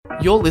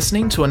You're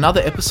listening to another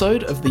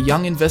episode of the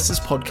Young Investors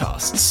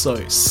Podcast,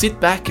 so sit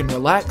back and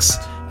relax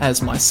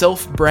as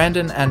myself,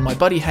 Brandon, and my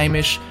buddy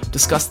Hamish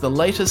discuss the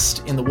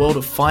latest in the world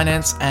of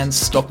finance and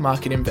stock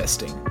market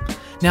investing.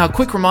 Now, a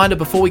quick reminder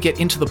before we get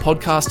into the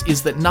podcast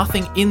is that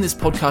nothing in this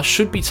podcast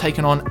should be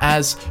taken on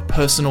as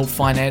personal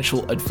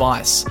financial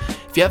advice.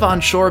 If you're ever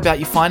unsure about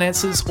your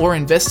finances or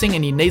investing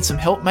and you need some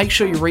help, make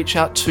sure you reach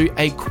out to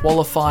a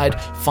qualified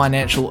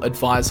financial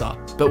advisor.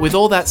 But with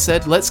all that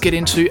said, let's get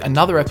into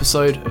another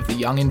episode of the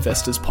Young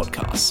Investors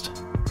Podcast.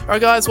 All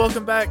right, guys,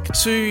 welcome back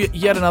to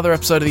yet another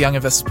episode of the Young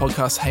Investors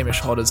Podcast. Hamish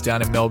Hodder's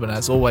down in Melbourne,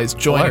 as always,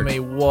 joining me.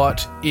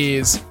 What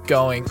is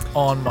going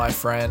on, my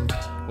friend?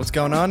 What's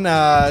going on?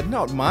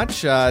 Not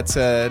much. It's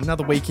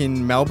another week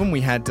in Melbourne. We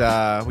had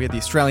the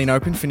Australian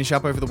Open finish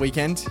up over the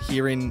weekend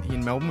here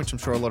in Melbourne, which I'm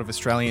sure a lot of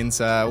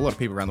Australians, a lot of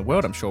people around the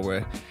world, I'm sure,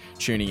 were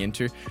tuning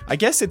into. I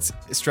guess it's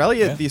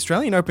Australia. Yeah. The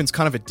Australian Open's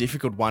kind of a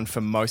difficult one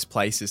for most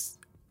places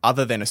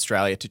other than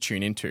Australia to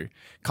tune into.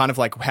 Kind of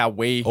like how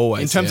we,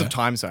 always, in terms of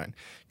time zone,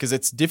 because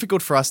it's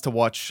difficult for us to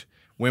watch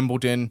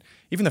Wimbledon,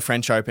 even the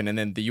French Open, and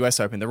then the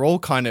US Open. They're all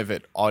kind of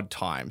at odd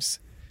times.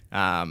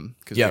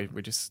 Because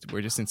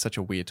we're just in such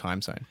a weird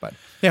time zone, but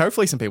yeah,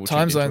 hopefully some people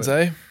time zones,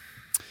 eh?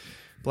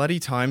 Bloody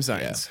time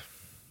zones. Yeah.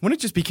 Wouldn't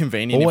it just be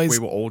convenient if we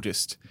were all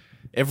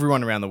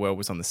everyone around the world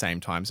was on the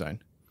same time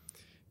zone?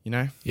 You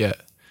know? Yeah.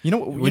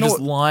 We just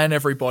line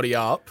everybody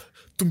up.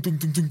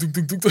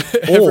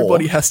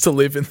 Everybody has to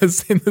live in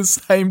the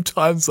same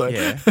time zone.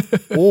 Yeah.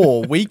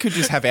 Or we could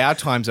just have our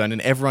time zone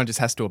and everyone just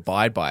has to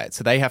abide by it.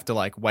 So they have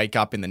to wake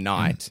up in the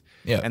night,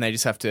 and they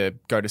just have to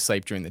go to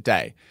sleep during the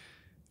day.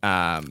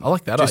 I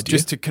like that idea.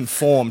 Just to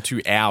conform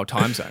to our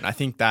time zone. I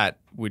think that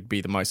would be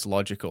the most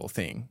logical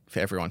thing for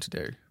everyone to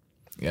do.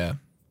 Yeah.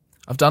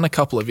 I've done a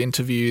couple of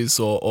interviews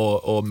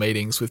or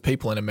meetings with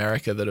people in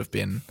America that have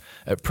been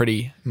at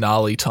pretty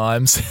gnarly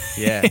times.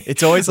 Yeah.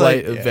 It's always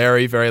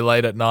very, very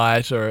late at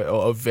night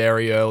or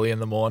very early in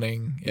the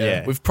morning.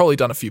 Yeah. We've probably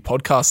done a few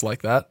podcasts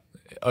like that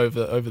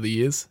over the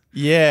years.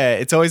 Yeah,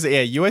 it's always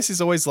US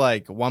is always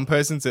one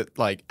person's at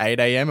 8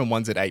 a.m. and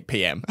one's at 8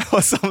 p.m.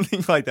 or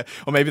something like that,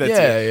 or maybe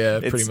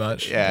that's pretty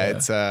much.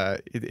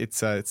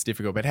 It's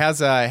difficult. But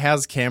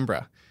how's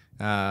Canberra?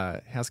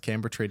 How's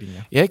Canberra treating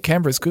you? Yeah,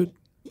 Canberra's good.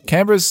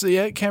 Canberra's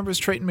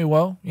treating me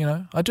well. You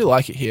know, I do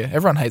like it here.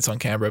 Everyone hates on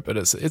Canberra, but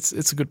it's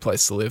a good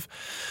place to live.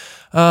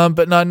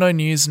 But no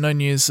news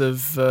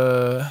of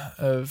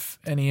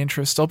any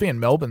interest. I'll be in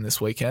Melbourne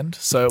this weekend,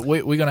 so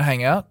we're going to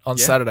hang out on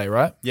Saturday,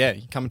 right? Yeah,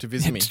 you're coming to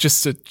visit me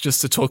just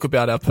to talk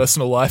about our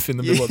personal life in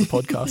the middle of the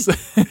podcast.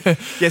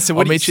 Yeah, so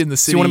I'll meet you in the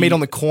city. So you want to meet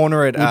on the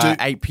corner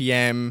at 8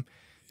 p.m.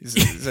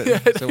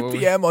 At 8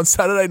 p.m. on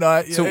Saturday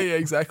night. Yeah,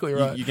 exactly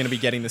right. You're going to be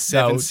getting the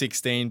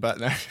 716, but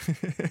no.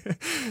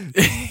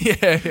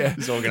 Yeah.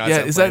 Just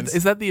organise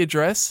is that the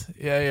address?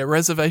 Yeah.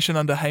 Reservation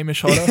under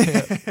Hamish Hodder.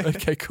 Yeah.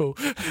 Okay, cool.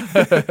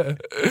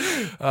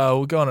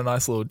 We'll go on a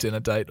nice little dinner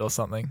date or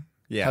something.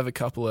 Yeah. Have a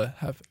couple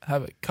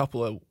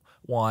of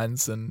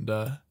wines and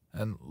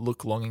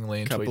look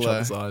longingly into each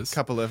other's eyes.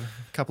 Couple of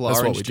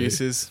orange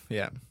juices.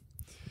 Yeah.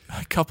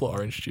 A couple of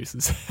orange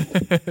juices.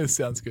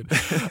 Sounds good.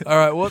 All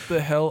right, what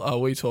the hell are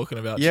we talking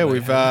about today?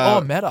 We've...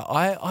 Meta.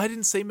 I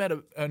didn't see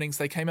Meta earnings.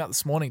 They came out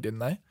this morning, didn't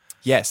they?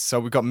 Yes, so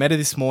we've got Meta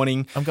this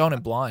morning. I'm going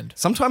in blind.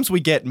 Sometimes we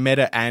get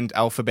Meta and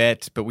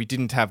Alphabet, but we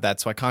didn't have that,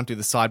 so I can't do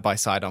the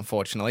side-by-side,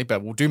 unfortunately.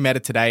 But we'll do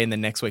Meta today, and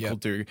then next week we'll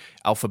do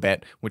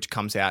Alphabet, which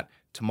comes out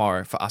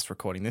tomorrow for us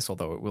recording this,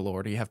 although it will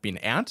already have been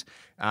out.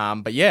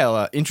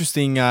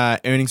 Interesting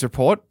earnings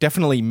report.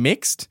 Definitely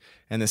mixed.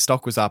 And the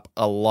stock was up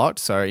a lot,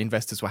 so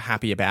investors were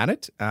happy about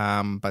it.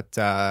 It'll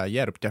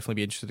definitely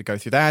be interesting to go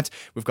through that.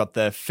 We've got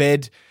the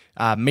Fed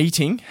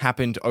meeting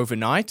happened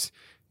overnight,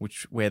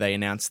 where they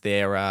announced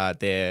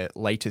their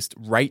latest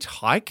rate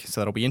hike.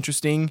 So that'll be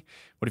interesting.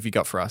 What have you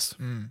got for us?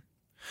 I'm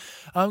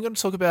going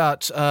to talk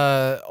about.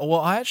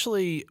 I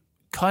actually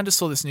kind of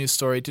saw this news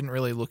story, didn't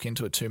really look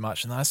into it too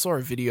much, and then I saw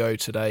a video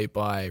today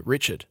by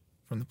Richard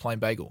from the Plain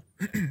Bagel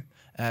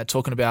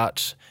talking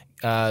about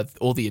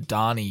all the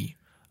Adani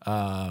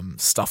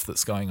stuff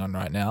that's going on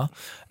right now,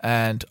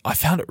 and I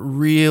found it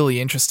really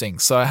interesting.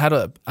 So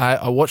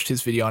I watched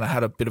his video and I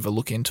had a bit of a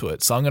look into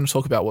it. So I'm going to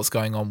talk about what's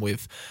going on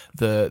with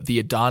the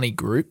Adani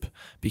group,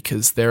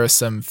 because there are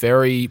some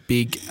very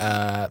big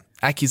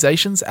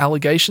allegations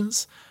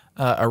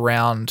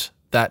around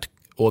that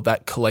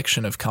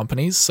collection of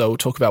companies. So we'll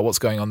talk about what's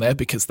going on there,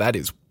 because that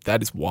is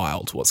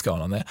wild what's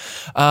going on there.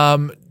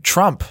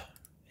 Trump,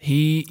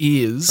 he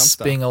is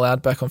being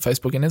allowed back on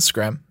Facebook and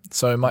Instagram.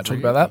 So we might talk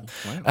about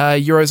that. Wow.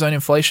 Eurozone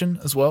inflation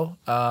as well.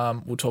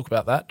 We'll talk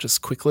about that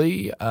just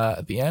quickly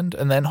at the end.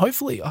 And then I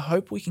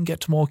hope we can get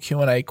to more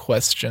Q&A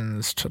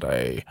questions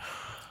today.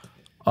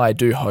 I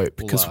do hope,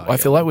 because I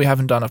feel like we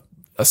haven't done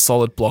a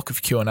solid block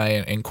of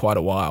Q&A in quite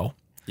a while.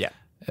 Yeah.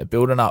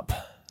 Building up.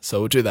 So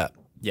we'll do that.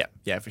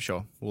 Yeah, for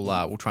sure.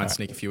 We'll try and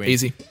sneak a few in.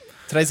 Easy.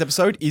 Today's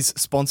episode is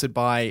sponsored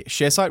by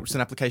ShareSite, which is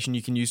an application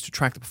you can use to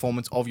track the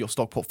performance of your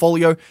stock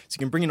portfolio. So you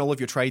can bring in all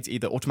of your trades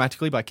either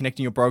automatically by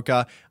connecting your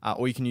broker,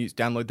 or you can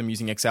download them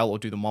using Excel or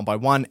do them one by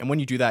one. And when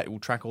you do that, it will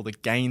track all the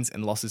gains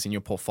and losses in your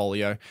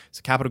portfolio.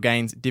 So capital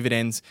gains,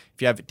 dividends.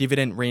 If you have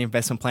dividend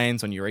reinvestment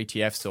plans on your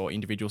ETFs or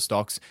individual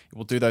stocks, it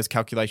will do those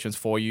calculations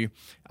for you.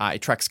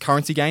 It tracks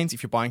currency gains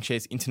if you're buying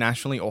shares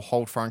internationally or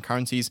hold foreign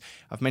currencies.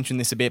 I've mentioned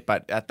this a bit,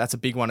 but that's a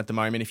big one at the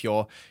moment. If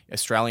you're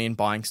Australian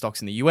buying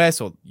stocks in the US,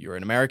 or you're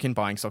an American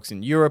buying stocks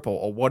in Europe,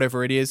 or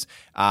whatever it is,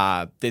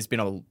 there's been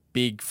a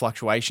big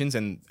fluctuations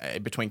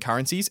between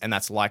currencies, and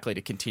that's likely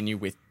to continue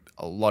with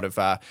a lot of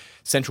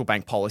central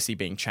bank policy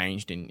being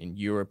changed in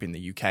Europe, in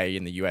the UK,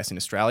 in the US, and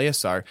Australia.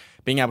 So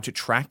being able to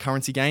track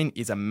currency gain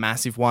is a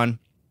massive one.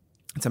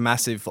 It's a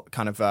massive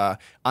kind of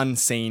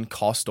unseen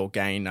cost or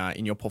gain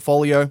in your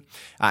portfolio.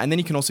 And then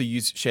you can also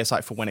use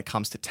ShareSite for when it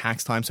comes to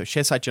tax time. So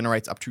ShareSite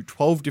generates up to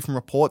 12 different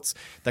reports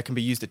that can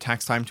be used at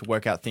tax time to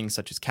work out things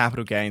such as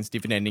capital gains,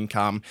 dividend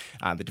income,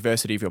 the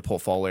diversity of your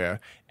portfolio,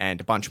 and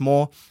a bunch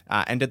more.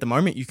 And at the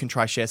moment, you can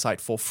try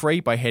ShareSite for free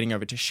by heading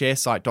over to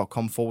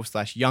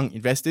sharesite.com/young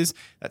investors.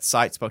 That's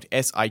site spelled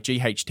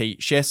SIGHT,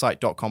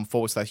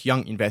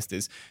 sharesite.com/young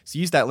investors. So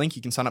use that link.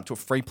 You can sign up to a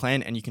free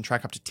plan and you can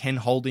track up to 10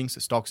 holdings, so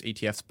stocks,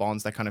 ETFs,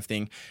 bonds, that kind of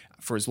thing,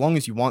 for as long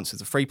as you want. So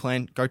it's a free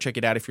plan. Go check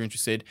it out if you're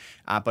interested.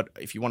 But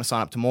if you want to sign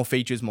up to more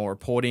features, more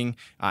reporting,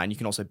 and you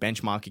can also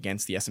benchmark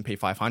against the S&P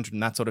 500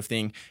 and that sort of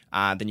thing,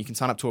 then you can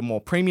sign up to a more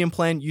premium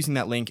plan using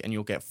that link, and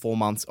you'll get 4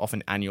 months off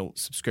an annual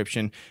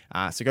subscription.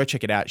 So go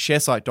check it out,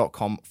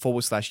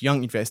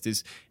 sharesite.com/young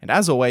investors. And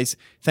as always,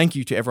 thank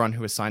you to everyone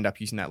who has signed up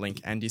using that link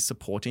and is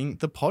supporting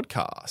the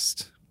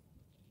podcast.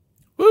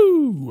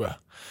 Woo!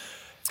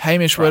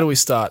 Hamish, where do we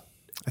start?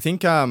 I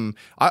think,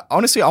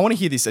 honestly, I want to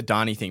hear this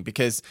Adani thing,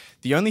 because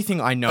the only thing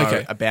I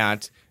know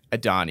about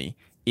Adani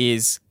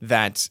is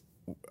that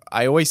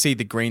I always see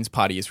the Greens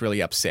party is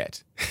really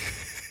upset.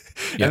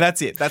 Yeah. And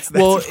that's it. That's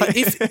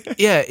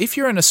if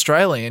you're an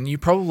Australian, you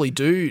probably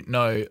do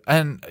know,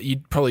 and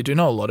you probably do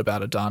know a lot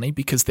about Adani,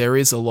 because there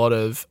is a lot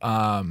of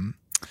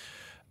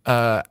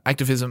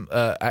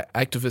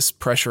activist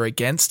pressure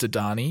against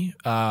Adani,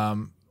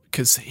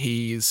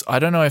 because I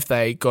don't know if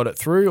they got it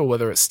through or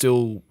whether it's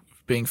still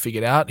being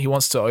figured out. He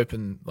wants to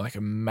open like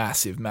a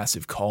massive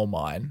coal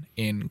mine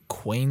in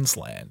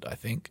Queensland, I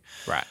think.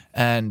 Right.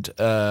 And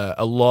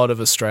a lot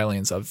of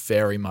Australians are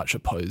very much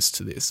opposed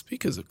to this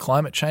because of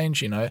climate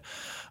change. There's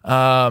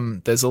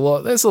a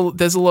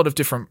lot of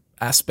different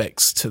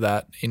aspects to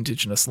that,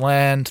 Indigenous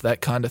land,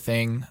 that kind of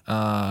thing.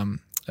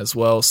 As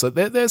well. So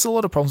there's a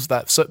lot of problems with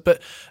that.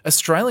 But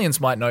Australians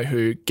might know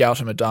who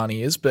Gautam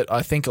Adani is, but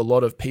I think a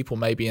lot of people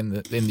maybe in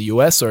the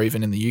US or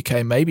even in the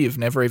UK maybe have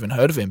never even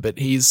heard of him. But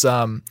he's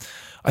I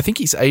think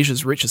he's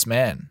Asia's richest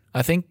man.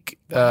 I think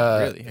really?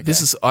 Okay.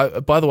 This is.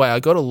 By the way, I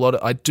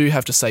do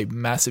have to say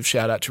massive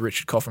shout out to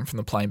Richard Coffin from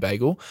the Plain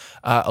Bagel.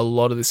 A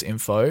lot of this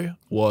info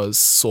was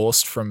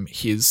sourced from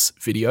his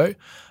video.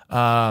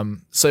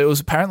 So it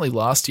was apparently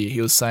last year he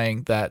was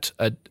saying that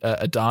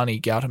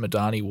Gautam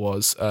Adani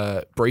was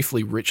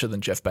briefly richer than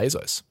Jeff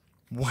Bezos.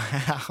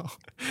 Wow.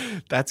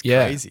 That's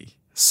crazy.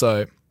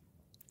 So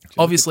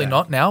obviously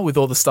not now with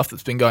all the stuff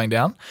that's been going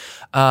down.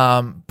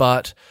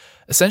 But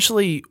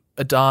essentially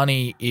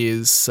Adani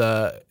is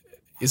a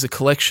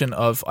collection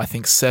of, I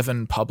think,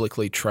 7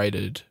 publicly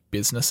traded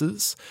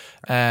businesses,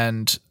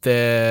 and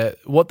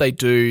what they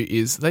do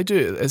is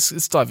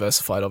it's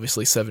diversified.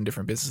 Obviously, 7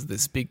 different businesses.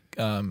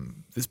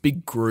 This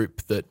big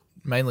group that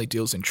mainly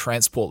deals in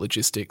transport,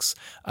 logistics,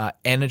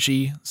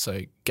 energy, so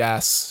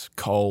gas,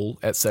 coal,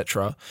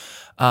 etc.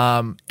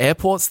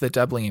 Airports, they're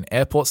dabbling in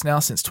airports now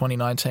since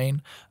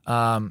 2019.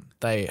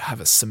 They have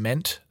a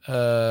cement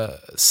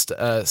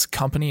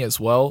company as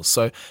well.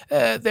 So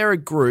they're a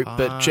group,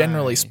 but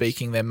generally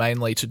speaking, they're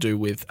mainly to do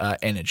with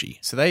energy.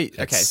 So they're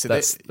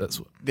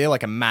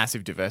like a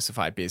massive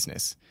diversified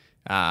business.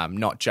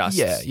 Not just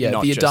the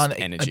energy.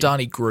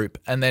 Adani Group,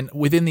 and then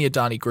within the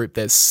Adani Group,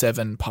 there's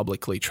 7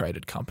 publicly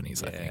traded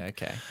companies. I think.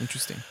 Okay,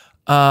 interesting.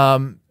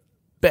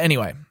 But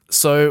anyway,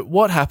 so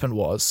what happened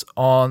was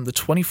on the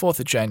 24th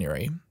of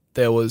January,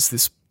 there was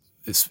this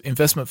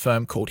investment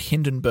firm called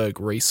Hindenburg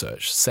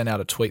Research sent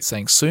out a tweet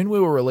saying, "Soon we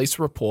will release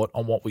a report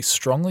on what we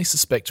strongly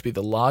suspect to be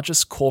the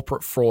largest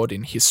corporate fraud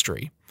in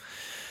history."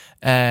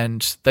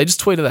 And they just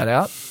tweeted that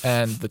out,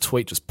 and the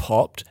tweet just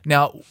popped.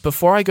 Now,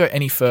 before I go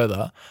any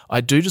further,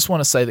 I do just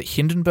want to say that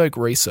Hindenburg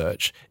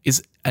Research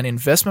is an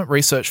investment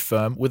research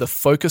firm with a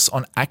focus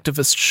on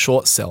activist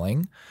short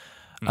selling,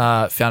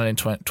 founded in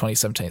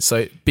 2017.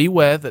 So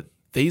beware that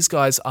these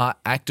guys are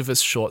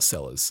activist short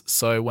sellers.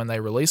 So when they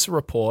release a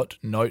report,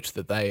 note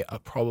that they are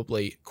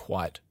probably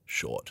quite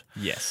short.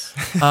 Yes.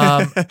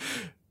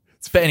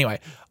 But anyway,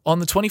 on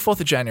the 24th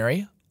of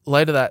January,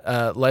 later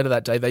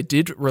that day, they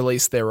did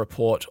release their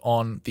report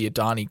on the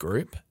Adani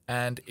Group,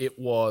 and it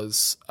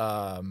was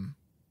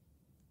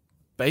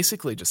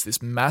basically just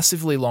this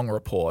massively long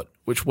report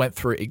which went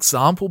through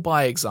example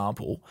by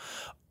example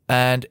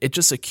And it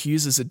just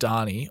accuses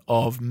Adani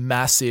of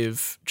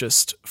massive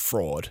just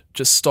fraud,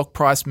 just stock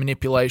price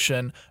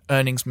manipulation,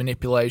 earnings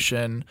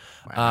manipulation,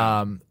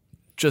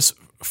 just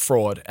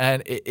fraud.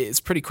 And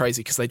it's pretty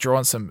crazy because they draw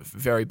on some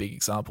very big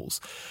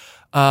examples.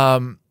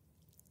 And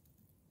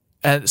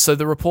so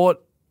the report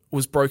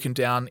was broken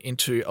down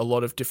into a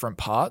lot of different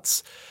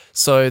parts.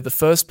 So the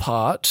first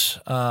part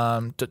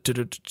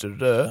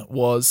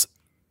was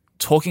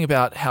talking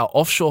about how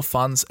offshore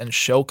funds and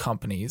shell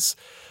companies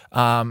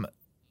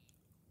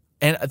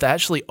and they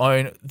actually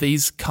own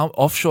these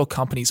offshore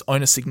companies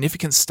own a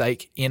significant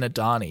stake in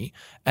Adani,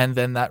 and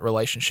then that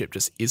relationship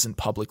just isn't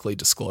publicly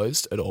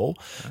disclosed at all.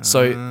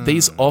 So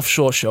these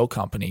offshore shell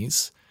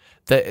companies,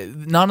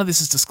 none of this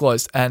is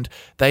disclosed, and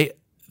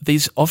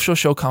these offshore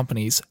shell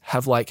companies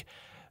have like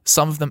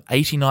some of them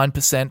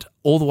 89%,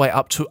 all the way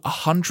up to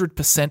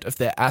 100% of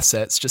their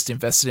assets just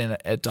invested in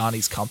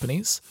Adani's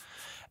companies,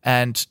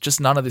 and just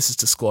none of this is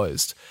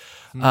disclosed.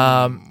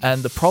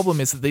 And the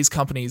problem is that these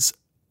companies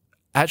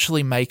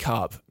actually make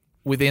up,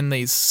 within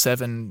these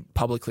 7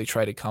 publicly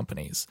traded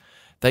companies,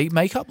 they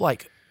make up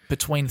like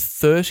between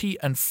 30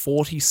 and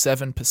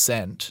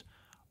 47%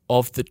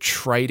 of the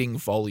trading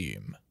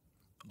volume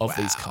of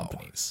these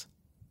companies.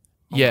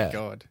 Oh my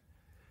God.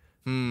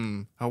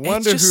 I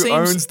wonder who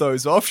owns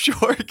those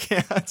offshore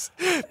accounts.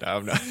 No,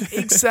 I'm not.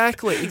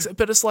 Exactly.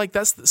 But it's like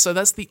that's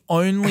the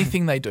only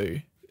thing they do.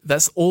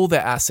 That's all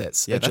their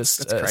assets are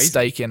just a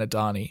stake in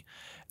Adani.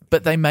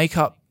 But they make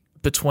up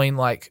between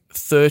like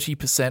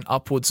 30%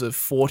 upwards of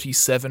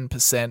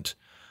 47%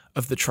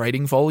 of the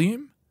trading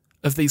volume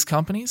of these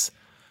companies.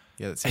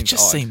 Yeah, that seems It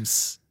just odd.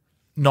 seems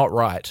not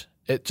right.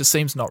 It just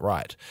seems not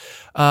right.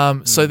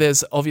 So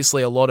there's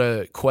obviously a lot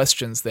of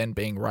questions then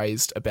being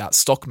raised about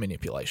stock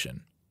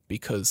manipulation,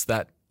 because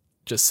that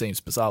just seems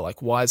bizarre.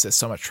 Like, why is there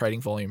so much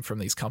trading volume from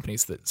these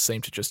companies that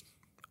seem to just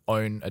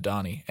own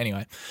Adani?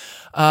 Anyway,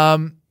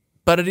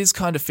 but it is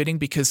kind of fitting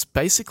because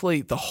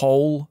basically the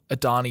whole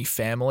Adani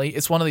family,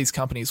 it's one of these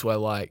companies where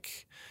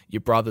like your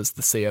brother's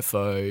the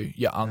CFO,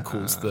 your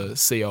uncle's the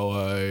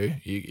COO.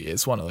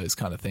 It's one of those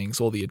kind of things.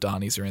 All the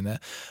Adanis are in there.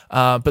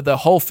 But the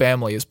whole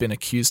family has been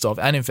accused of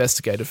and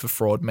investigated for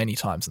fraud many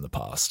times in the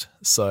past.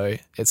 So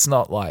it's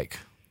not like...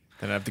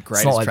 They don't have the It's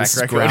greatest not like track this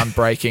is record.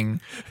 groundbreaking.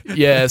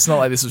 Yeah, it's not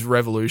like this is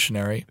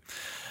revolutionary.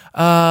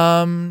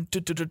 The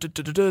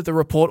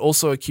report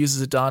also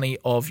accuses Adani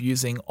of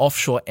using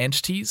offshore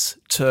entities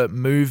to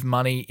move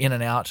money in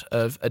and out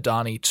of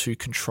Adani to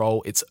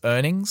control its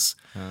earnings.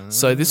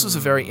 So this was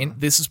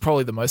this is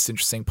probably the most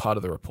interesting part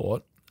of the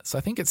report. So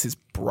I think it's his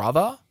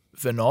brother,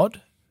 Vinod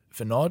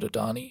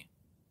Adani.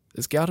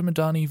 There's Gautam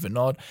Adani,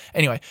 Vinod.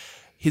 Anyway,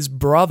 his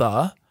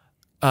brother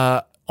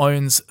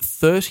owns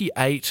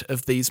 38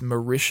 of these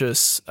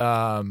Mauritius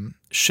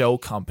shell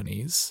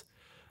companies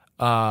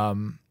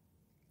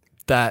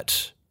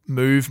that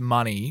move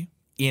money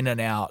in and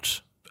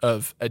out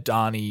of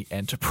Adani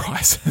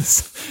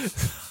enterprises.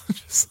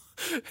 It's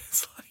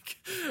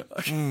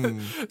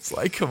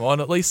like, come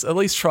on, at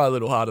least try a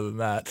little harder than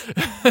that.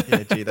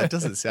 Yeah, gee, that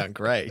doesn't sound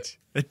great.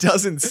 It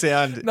doesn't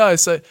sound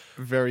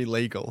very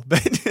legal.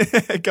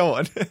 But go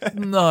on.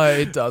 No,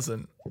 it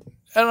doesn't.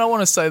 And I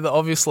want to say that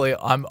obviously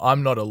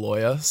I'm not a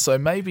lawyer, so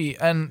maybe,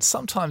 and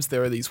sometimes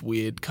there are these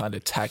weird kind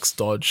of tax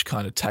dodge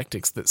kind of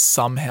tactics that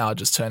somehow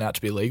just turn out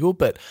to be legal,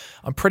 but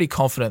I'm pretty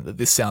confident that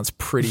this sounds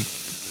pretty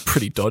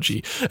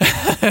dodgy.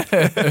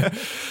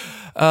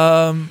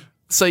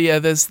 So yeah,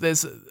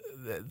 that's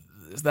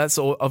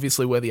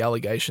obviously where the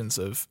allegations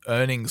of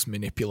earnings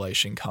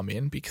manipulation come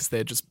in, because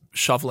they're just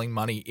shoveling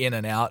money in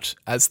and out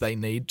as they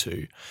need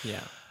to.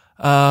 Yeah.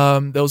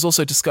 There was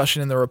also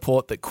discussion in the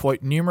report that,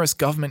 quote, numerous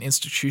government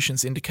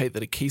institutions indicate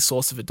that a key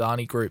source of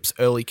Adani Group's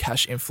early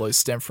cash inflows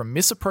stem from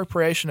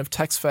misappropriation of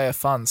taxpayer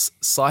funds,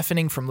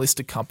 siphoning from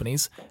listed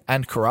companies,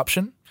 and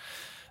corruption.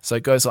 So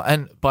it goes on.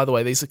 And by the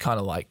way, these are kind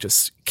of like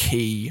just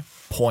key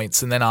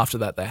points. And then after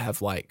that, they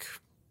have like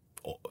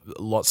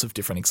lots of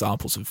different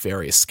examples of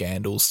various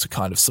scandals to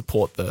kind of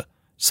support the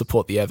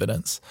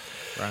evidence.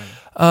 Right.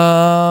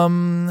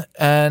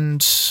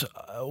 And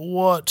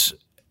what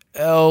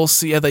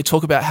else? Yeah, they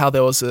talk about how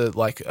there was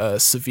a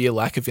severe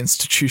lack of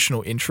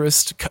institutional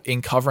interest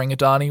in covering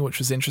Adani, which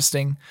was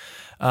interesting.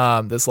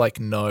 There's like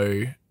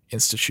no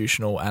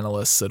institutional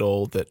analysts at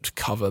all that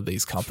cover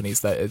these companies.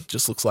 That it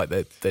just looks like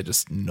they're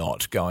just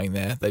not going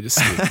there. They just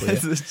steer clear.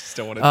 They just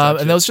don't want to touch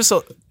it. And there was just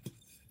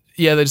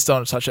they just don't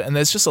want to touch it. And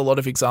there's just a lot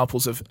of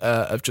examples of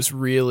just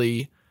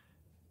really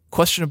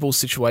questionable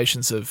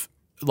situations of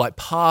like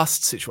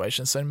past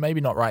situations. So maybe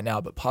not right now,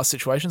 but past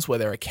situations where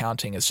their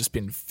accounting has just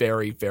been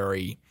very,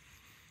 very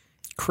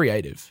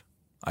creative,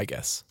 I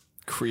guess.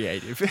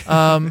 Creative.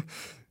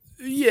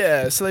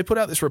 Yeah, so they put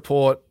out this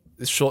report,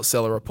 this short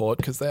seller report,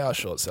 because they are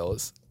short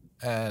sellers,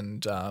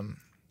 and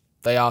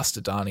they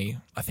asked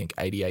Adani, I think,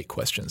 88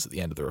 questions at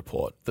the end of the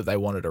report that they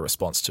wanted a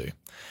response to.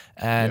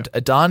 And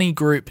Adani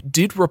Group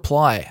did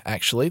reply,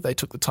 actually. They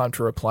took the time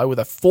to reply with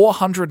a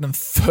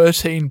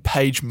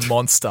 413-page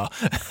monster.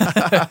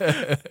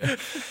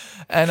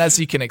 And as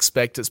you can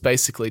expect, it's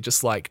basically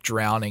just like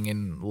drowning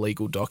in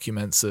legal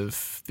documents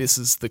of this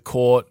is the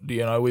court,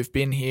 we've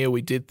been here,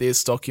 we did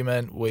this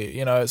document,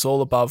 it's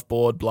all above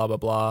board, blah, blah,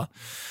 blah.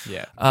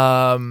 Yeah.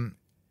 I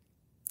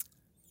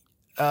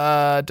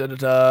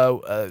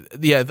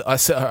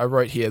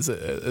wrote here as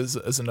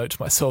a note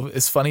to myself,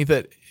 it's funny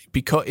that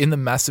because in the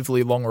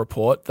massively long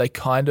report, they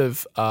kind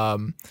of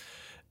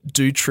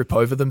do trip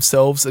over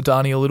themselves,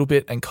 Adani, a little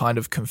bit, and kind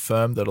of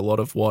confirm that a lot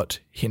of what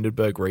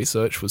Hindenburg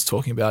Research was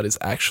talking about is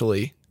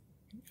actually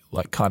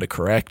like kind of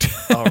correct.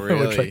 Oh,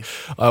 really?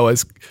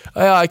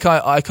 I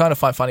kind of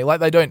find funny. Like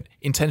they don't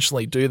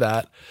intentionally do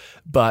that,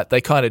 but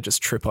they kind of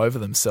just trip over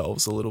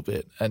themselves a little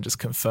bit and just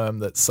confirm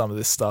that some of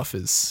this stuff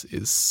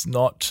is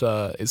not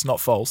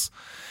false.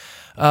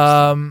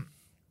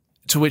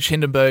 To which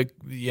Hindenburg,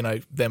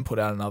 then put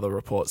out another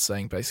report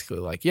saying basically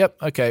like, yep,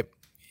 okay,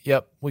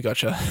 yep, we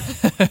gotcha.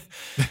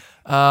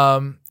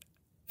 And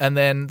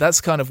then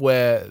that's kind of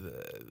where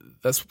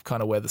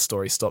the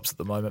story stops at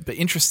the moment. But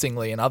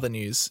interestingly, in other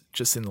news,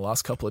 just in the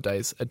last couple of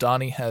days,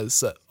 Adani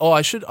has.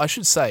 I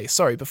should say.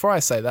 Sorry, before I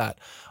say that,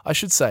 I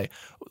should say.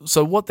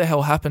 So, what the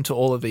hell happened to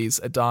all of these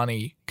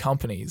Adani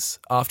companies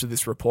after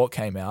this report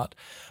came out?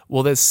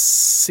 Well, there's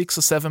 6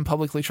 or 7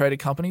 publicly traded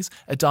companies.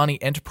 Adani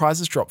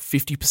Enterprises dropped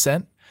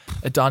 50%.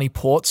 Adani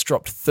Ports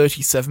dropped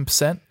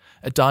 37%.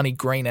 Adani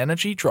Green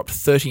Energy dropped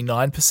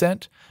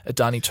 39%.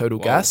 Adani Total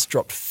Gas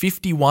dropped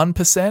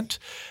 51%.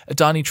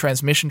 Adani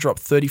Transmission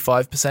dropped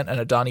 35%.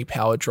 And Adani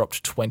Power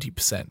dropped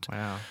 20%.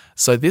 Wow.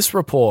 So this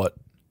report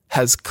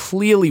has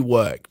clearly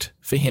worked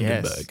for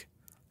Hindenburg. Yes.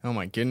 Oh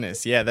my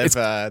goodness! Yeah, they've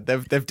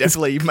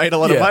definitely made a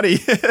lot of money,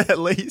 at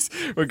least,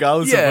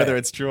 regardless of whether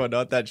it's true or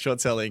not. That short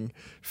selling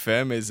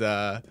firm has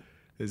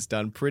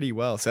done pretty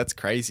well. So that's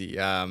crazy.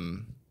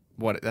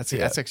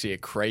 That's actually a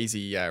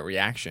crazy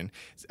reaction.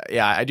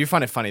 Yeah, I do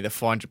find it funny. The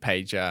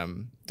 400-page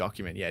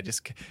document. Yeah,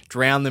 just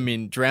drown them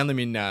in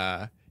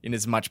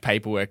as much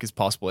paperwork as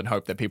possible and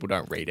hope that people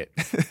don't read it.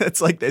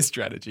 It's like their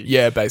strategy.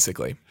 Yeah,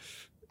 basically.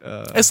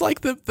 It's like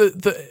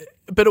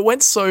but it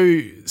went so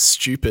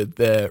stupid,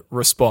 their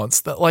response,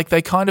 that like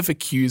they kind of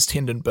accused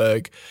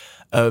Hindenburg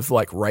of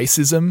like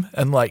racism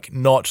and like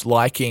not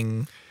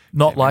liking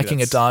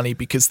Adani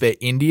because they're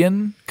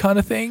Indian kind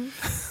of thing.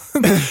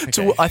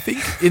 Okay. I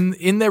think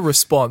in their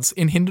response,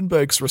 in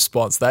Hindenburg's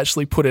response, they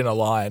actually put in a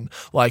line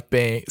like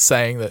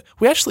saying that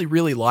we actually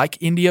really like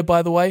India,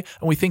 by the way,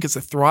 and we think it's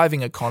a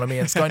thriving economy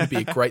and it's going to be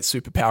a great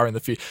superpower in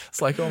the future.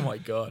 It's like, oh my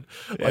God.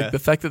 Yeah. Like the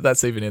fact that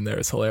that's even in there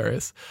is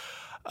hilarious.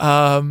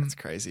 That's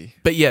crazy.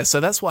 But yeah, so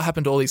that's what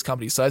happened to all these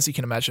companies. So as you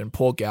can imagine,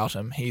 poor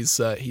Gautam, he's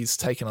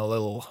had a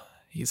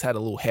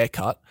little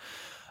haircut.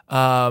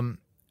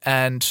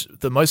 And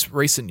the most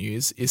recent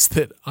news is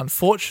that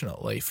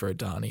unfortunately for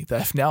Adani,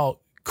 they've now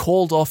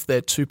called off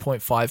their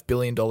 $2.5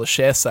 billion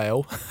share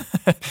sale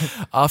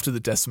after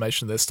the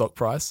decimation of their stock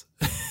price.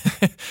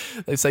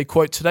 They say,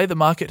 quote, "Today the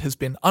market has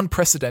been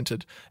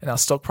unprecedented and our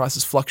stock price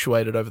has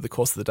fluctuated over the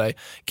course of the day.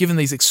 Given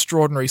these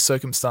extraordinary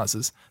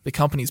circumstances, the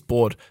company's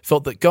board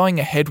felt that going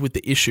ahead with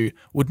the issue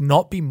would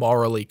not be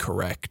morally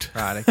correct."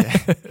 Right,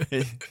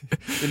 okay.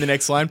 In the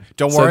next line,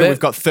 don't worry, we've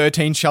got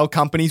 13 shell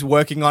companies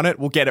working on it.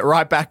 We'll get it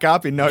right back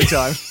up in no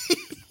time.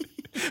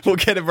 We'll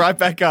get it right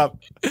back up.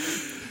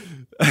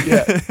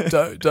 Yeah,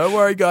 don't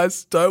worry,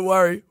 guys. Don't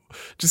worry.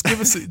 Just give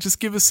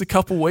us a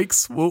couple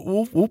weeks.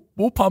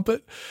 We'll pump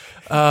it.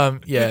 So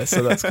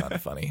that's kind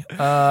of funny.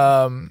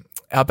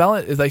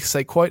 They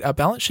say, quote, "Our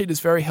balance sheet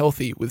is very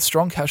healthy with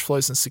strong cash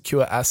flows and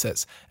secure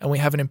assets, and we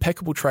have an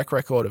impeccable track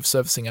record of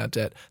servicing our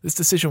debt. This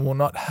decision will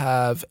not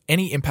have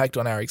any impact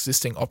on our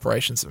existing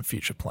operations and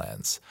future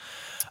plans,"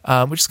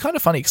 which is kind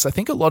of funny because I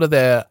think a lot of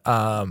their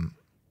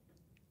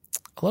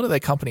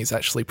companies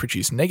actually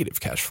produce negative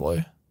cash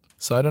flow.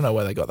 So I don't know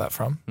where they got that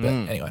from, but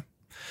anyway.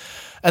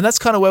 And that's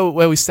kind of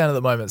where we stand at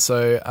the moment.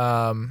 So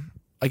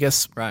I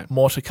guess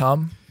more to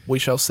come. We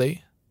shall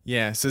see.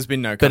 Yeah, so there's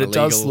been no kind of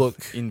legal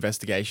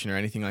investigation or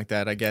anything like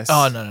that, I guess.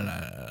 Oh, no,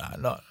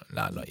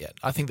 not yet.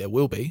 I think there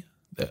will be.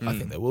 I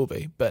think there will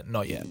be, but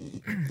not yet.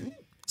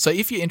 So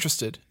if you're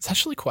interested, it's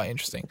actually quite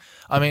interesting.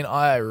 I mean,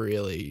 I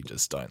really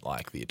just don't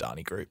like the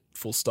Adani Group,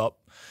 full stop.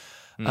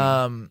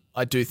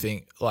 I do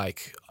think,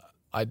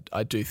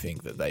 I do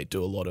think that they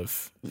do a lot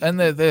of, and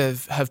there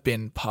have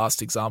been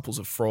past examples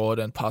of fraud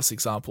and past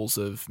examples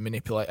of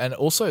manipulate, and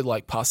also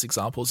like past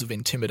examples of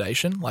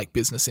intimidation, like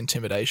business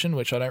intimidation,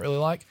 which I don't really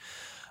like.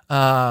 So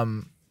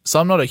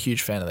I'm not a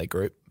huge fan of their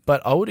group,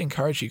 but I would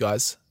encourage you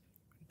guys,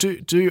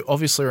 do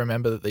obviously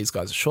remember that these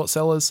guys are short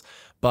sellers,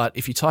 but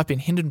if you type in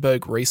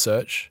Hindenburg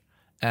Research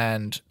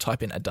and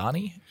type in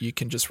Adani, you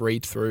can just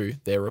read through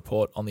their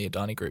report on the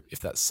Adani Group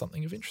if that's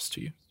something of interest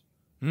to you.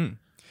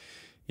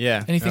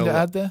 Yeah. Anything to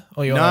add there?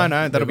 Or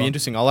no, that'll be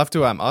interesting. I'll have to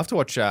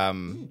watch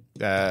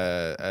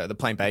the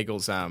Plain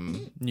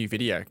Bagels new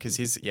video because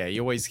he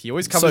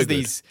always covers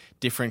these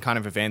different kind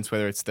of events,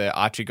 whether it's the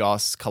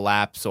Archegos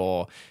collapse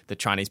or the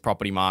Chinese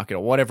property market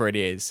or whatever it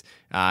is.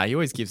 He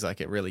always gives like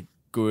a really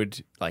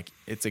good,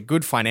 it's a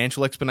good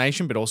financial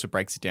explanation, but also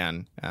breaks it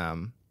down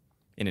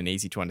in an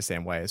easy to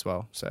understand way as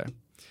well. So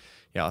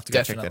I'll have to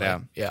go check that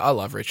out. Yeah, I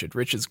love Richard.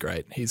 Richard's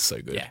great. He's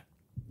so good.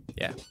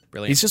 Yeah,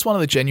 brilliant. He's just one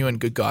of the genuine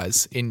good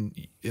guys in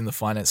the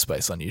finance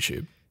space on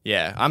YouTube.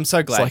 Yeah, I'm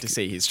so glad to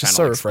see his channel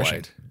so explode.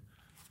 refreshing.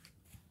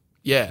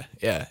 Yeah,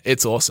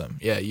 it's awesome.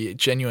 Yeah, you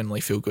genuinely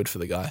feel good for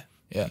the guy.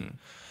 Yeah. And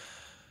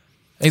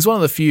he's one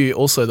of the few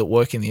also that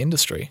work in the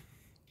industry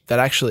that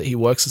actually he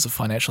works as a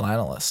financial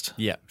analyst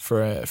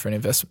for an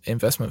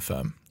investment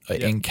firm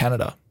in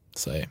Canada.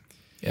 So,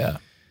 yeah.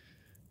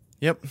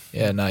 Yep.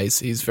 Yeah, no,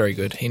 he's very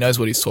good. He knows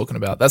what he's talking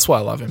about. That's why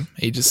I love him.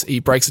 He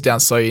breaks it down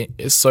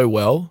so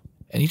well,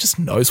 and he just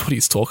knows what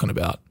he's talking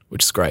about,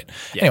 which is great.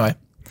 Yeah. Anyway,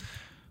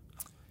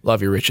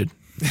 love you, Richard.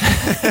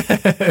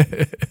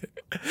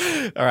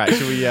 All right,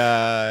 should we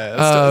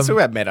let's talk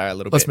about Meta a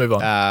little bit. Let's move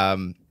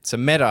on. So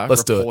Meta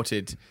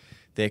reported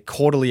their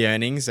quarterly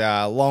earnings,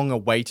 long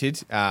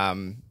awaited,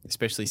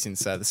 especially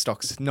since the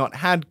stock's not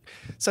had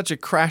such a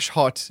crash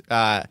hot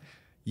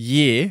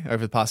year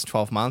over the past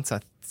 12 months.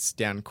 It's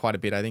down quite a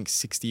bit, I think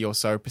 60 or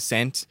so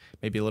 %,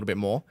 maybe a little bit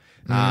more.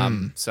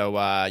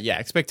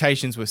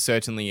 Expectations were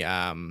certainly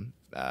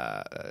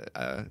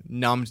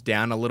numbed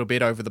down a little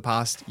bit over the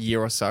past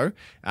year or so.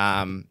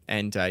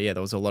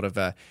 There was a lot of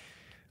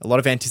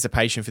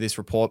anticipation for this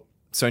report.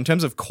 So in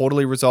terms of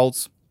quarterly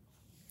results,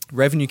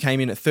 revenue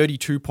came in at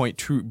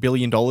 $32.2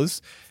 billion,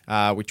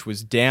 which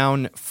was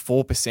down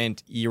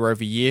 4% year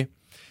over year,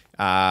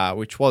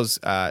 which was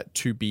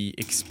to be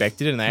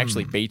expected. And they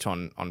actually beat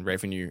on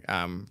revenue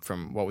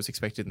from what was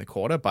expected in the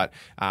quarter, but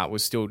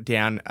was still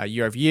down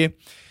year over year.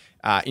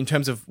 In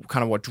terms of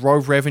kind of what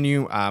drove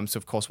revenue, so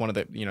of course one of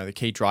the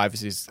key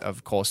drivers is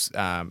of course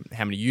how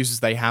many users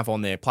they have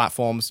on their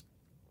platforms.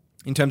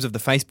 In terms of the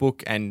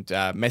Facebook and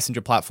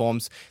Messenger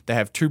platforms, they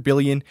have 2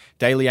 billion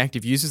daily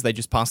active users. They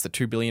just passed the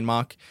 2 billion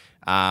mark,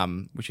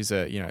 which is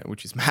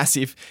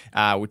massive,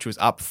 which was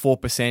up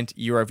 4%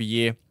 year over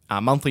year.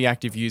 Monthly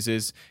active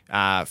users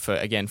for,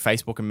 again,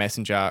 Facebook and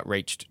Messenger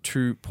reached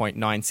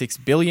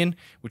 2.96 billion,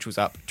 which was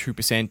up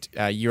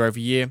 2% year over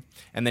year.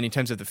 And then in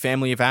terms of the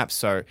family of apps,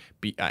 so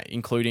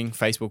including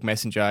Facebook,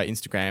 Messenger,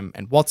 Instagram,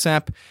 and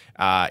WhatsApp,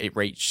 it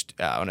reached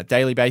on a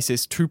daily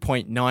basis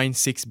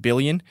 2.96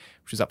 billion,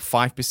 which was up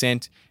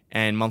 5%.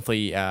 And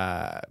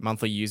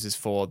monthly users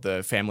for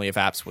the family of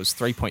apps was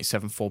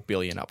 3.74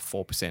 billion, up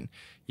 4%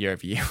 year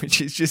over year,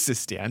 which is just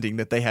astounding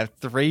that they have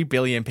 3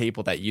 billion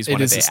people that use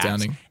one of their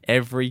apps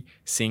every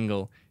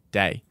single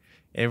day.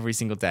 Every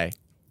single day.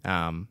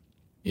 And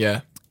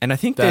I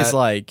think there's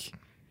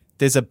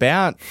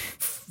about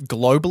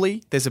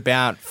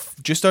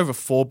just over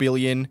 4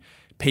 billion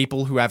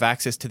people who have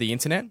access to the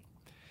internet,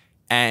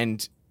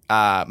 and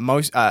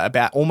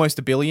about almost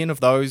a billion of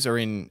those are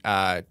in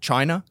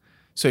China.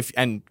 So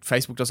and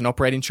Facebook doesn't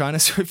operate in China.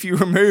 So if you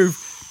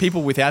remove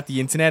people without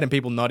the internet and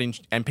people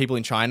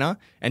in China,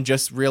 and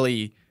just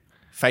really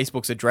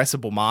Facebook's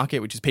addressable market,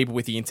 which is people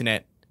with the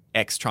internet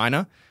ex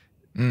China,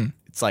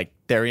 it's like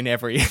they're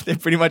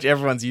pretty much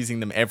everyone's using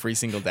them every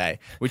single day,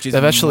 which is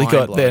they've actually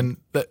got then.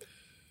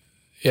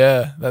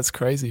 That's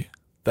crazy.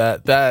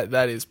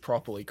 That is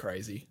properly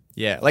crazy.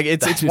 Yeah, like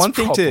it's one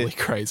thing to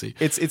crazy.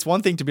 It's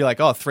one thing to be like,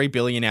 3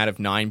 billion out of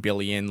 9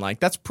 billion,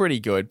 like that's pretty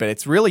good, but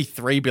it's really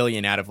 3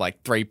 billion out of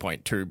like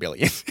 3.2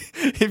 billion.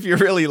 If you're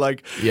really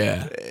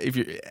if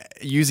you're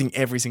using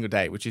every single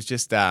day, which is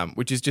just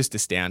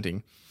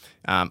astounding.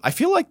 I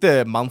feel like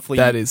the monthly.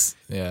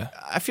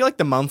 I feel like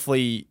the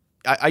monthly.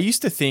 I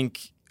used to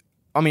think.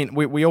 I mean,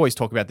 we always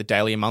talk about the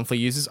daily and monthly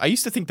users. I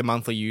used to think the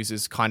monthly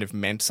users kind of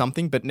meant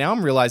something, but now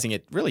I'm realizing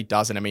it really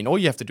doesn't. I mean, all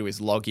you have to do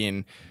is log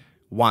in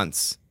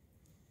once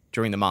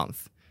during the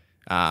month.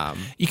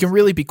 You can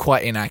really be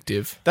quite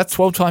inactive. That's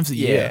 12 times a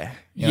year.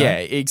 Yeah,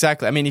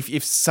 exactly. I mean,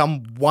 if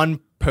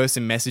one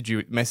person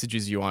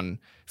messages you on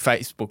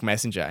Facebook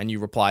Messenger and you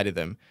reply to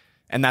them,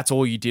 and that's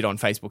all you did on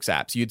Facebook's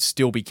apps, you'd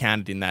still be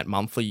counted in that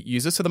monthly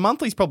user. So the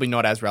monthly is probably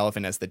not as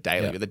relevant as the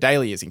daily, but the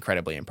daily is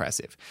incredibly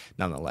impressive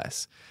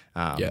nonetheless.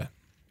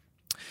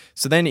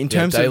 So then in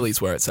terms of... daily's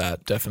where it's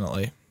at,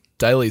 definitely.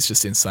 Daily's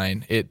just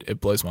insane.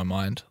 It blows my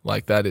mind.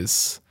 Like that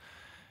is...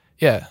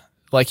 Yeah.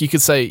 Like you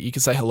could say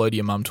hello to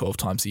your mum 12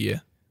 times a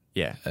year.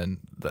 Yeah. And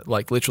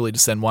like literally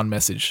just send one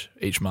message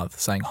each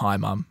month saying, hi,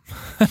 mum.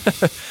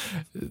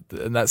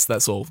 And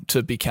that's all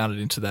to be counted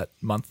into that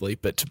monthly.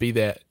 But to be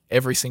there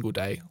every single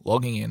day,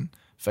 logging in,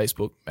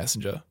 Facebook,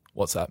 Messenger,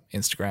 WhatsApp,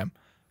 Instagram,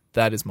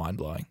 that is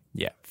mind-blowing.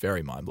 Yeah.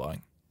 Very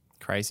mind-blowing.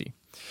 Crazy.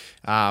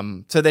 So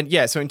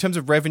in terms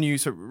of revenue,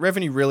 so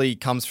revenue really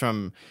comes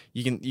from,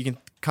 you can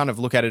kind of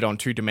look at it on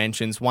two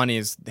dimensions. One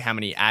is how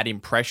many ad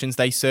impressions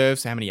they serve,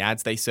 so how many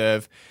ads they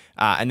serve,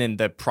 and then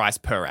the price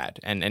per ad.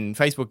 And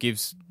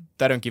Facebook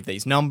they don't give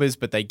these numbers,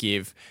 but they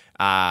give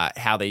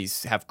how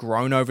these have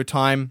grown over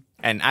time.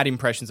 And ad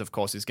impressions, of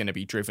course, is going to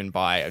be driven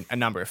by a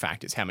number of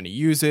factors: how many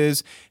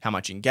users, how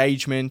much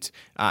engagement,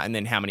 and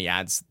then how many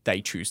ads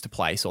they choose to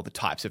place, or the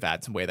types of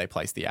ads and where they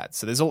place the ads.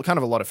 So there's kind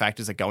of a lot of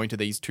factors that go into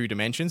these two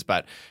dimensions,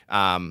 but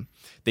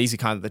these are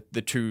kind of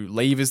the two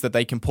levers that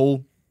they can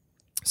pull.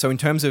 So in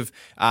terms of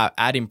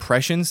ad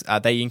impressions,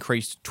 they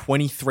increased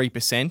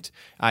 23%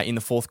 in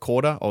the fourth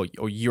quarter,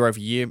 or year over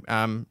year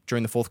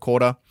during the fourth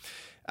quarter.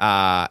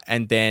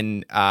 And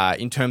then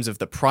in terms of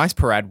the price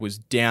per ad was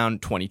down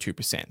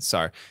 22%.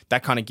 So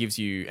that kind of gives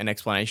you an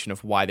explanation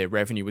of why their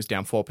revenue was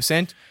down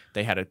 4%.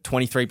 They had a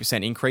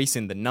 23% increase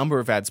in the number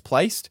of ads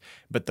placed,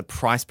 but the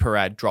price per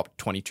ad dropped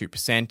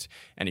 22%.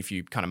 And if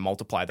you kind of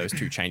multiply those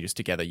two changes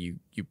together, you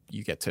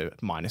get to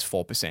minus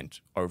 4%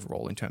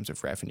 overall in terms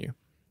of revenue.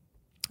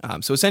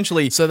 So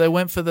essentially, so they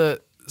went for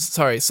the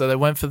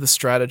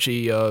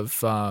strategy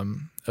of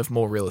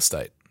more real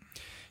estate.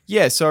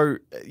 Yeah, so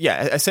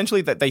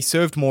essentially that they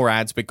served more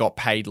ads but got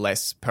paid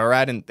less per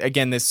ad. And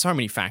again, there's so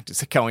many factors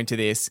that go into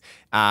this.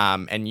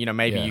 And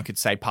maybe you could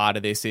say part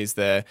of this is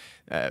a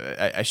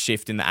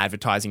shift in the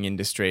advertising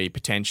industry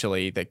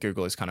potentially that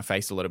Google has kind of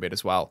faced a little bit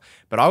as well.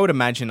 But I would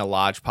imagine a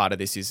large part of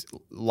this is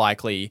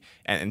likely,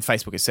 and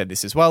Facebook has said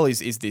this as well,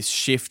 is this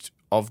shift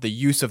of the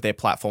use of their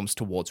platforms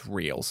towards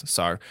Reels.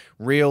 So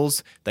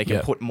Reels, they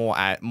can put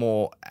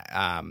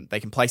they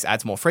can place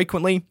ads more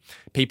frequently.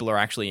 People are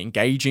actually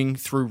engaging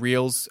through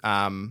Reels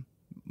and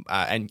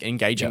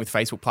engaging with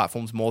Facebook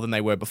platforms more than they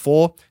were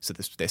before. So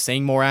they're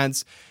seeing more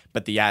ads,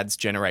 but the ads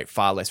generate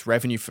far less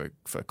revenue for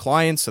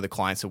clients. So the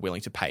clients are willing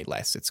to pay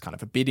less. It's kind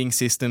of a bidding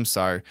system.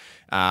 So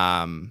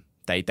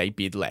they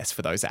bid less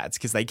for those ads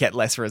because they get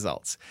less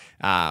results.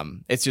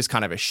 It's just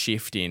kind of a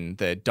shift in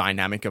the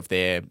dynamic of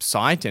their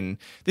site. And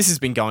this has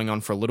been going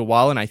on for a little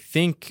while. And I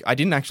think I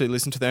didn't actually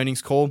listen to the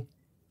earnings call,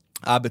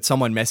 but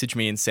someone messaged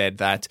me and said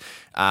that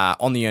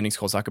on the earnings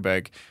call,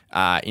 Zuckerberg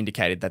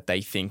indicated that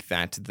they think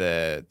that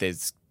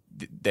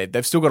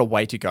they've still got a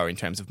way to go in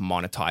terms of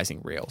monetizing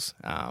Reels.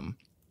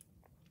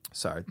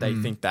 So they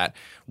think that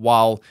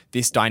while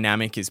this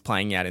dynamic is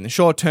playing out in the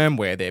short term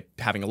where they're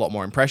having a lot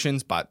more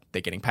impressions, but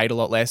they're getting paid a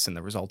lot less and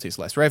the result is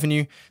less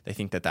revenue, they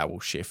think that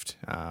will shift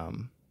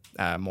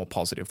more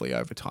positively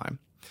over time.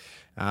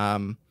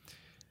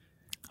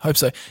 Hope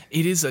so.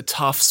 It is a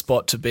tough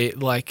spot to be.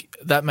 Like,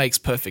 that makes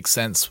perfect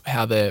sense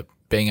how they're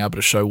being able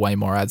to show way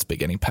more ads but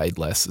getting paid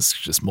less. It's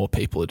just more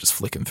people are just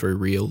flicking through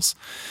Reels.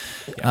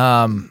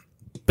 Yeah.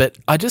 But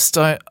I just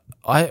don't...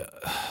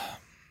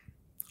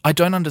 I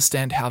don't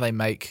understand how they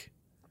make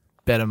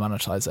better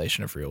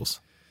monetization of Reels.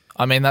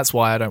 I mean, that's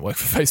why I don't work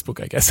for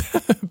Facebook, I guess.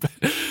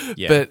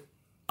 But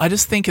I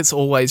just think it's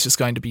always just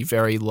going to be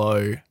very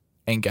low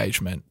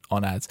engagement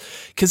on ads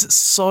because it's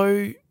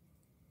so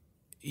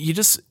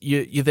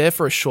you're there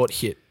for a short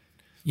hit.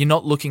 You're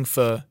not looking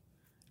for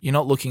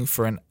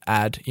an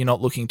ad. You're not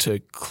looking to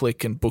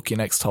click and book your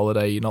next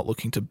holiday. You're not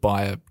looking to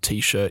buy a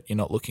t-shirt. You're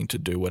not looking to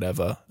do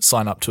whatever,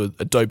 sign up to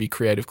Adobe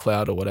Creative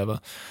Cloud or whatever.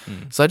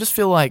 So I just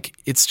feel like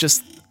it's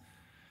just,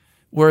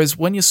 whereas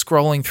when you're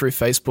scrolling through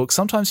Facebook,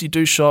 sometimes you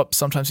do shop,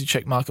 sometimes you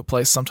check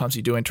Marketplace, sometimes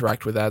you do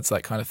interact with ads,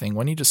 that kind of thing.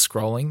 When you're just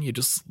scrolling,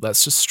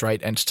 that's just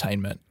straight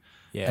entertainment.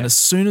 Yeah. And as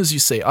soon as you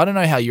see, I don't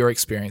know how your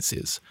experience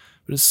is,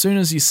 but as soon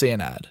as you see an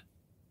ad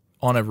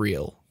on a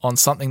reel, on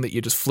something that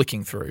you're just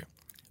flicking through,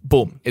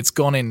 boom, it's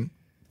gone in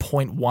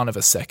 0.1 of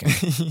a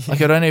second.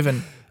 Like I don't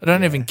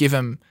even give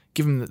them,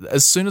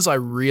 as soon as I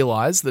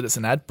realize that it's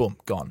an ad, boom,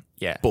 gone.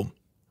 Yeah. Boom.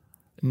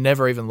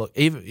 Never even look.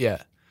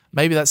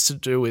 Maybe that's to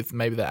do with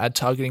maybe the ad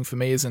targeting for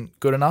me isn't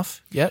good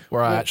enough yet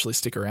where I actually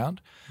stick around.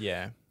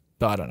 Yeah.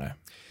 But I don't know.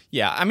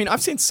 Yeah. I mean,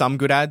 I've seen some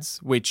good ads,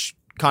 which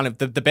kind of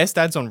the best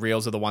ads on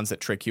Reels are the ones that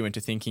trick you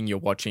into thinking you're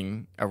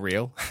watching a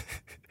reel.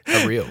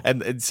 A reel.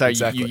 and so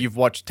exactly. you've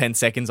watched 10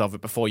 seconds of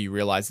it before you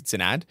realize it's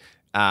an ad.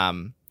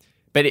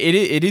 But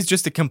it is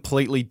just a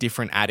completely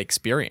different ad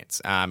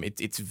experience.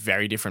 It's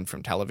very different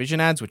from television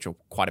ads, which are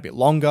quite a bit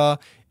longer.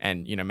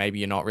 And, maybe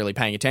you're not really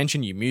paying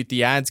attention. You mute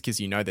the ads because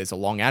there's a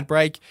long ad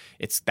break.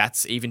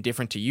 That's even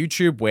different to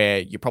YouTube, where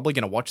you're probably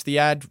going to watch the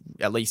ad,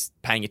 at least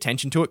paying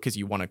attention to it because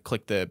you want to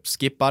click the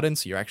skip button.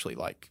 So you're actually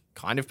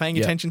kind of paying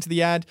attention to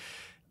the ad.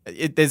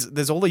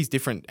 There's all these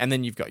different, and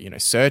then you've got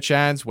search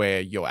ads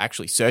where you're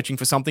actually searching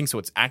for something, so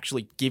it's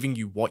actually giving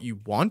you what you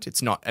want.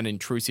 It's not an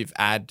intrusive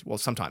ad. Well,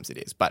 sometimes it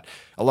is, but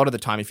a lot of the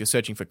time, if you're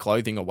searching for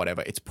clothing or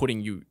whatever, it's putting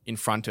you in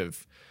front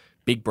of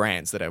big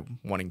brands that are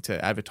wanting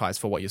to advertise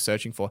for what you're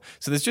searching for.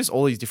 So there's just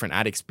all these different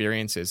ad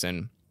experiences,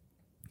 and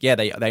yeah,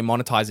 they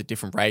monetize at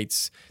different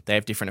rates. They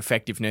have different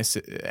effectiveness,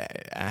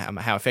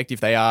 how effective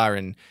they are,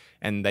 and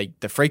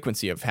the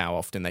frequency of how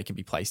often they can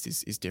be placed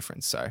is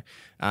different. So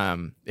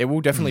it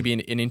will definitely be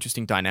an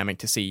interesting dynamic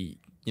to see,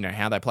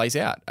 how that plays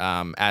out.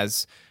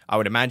 As I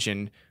would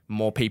imagine,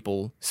 more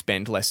people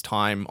spend less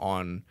time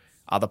on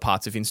other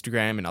parts of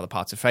Instagram and other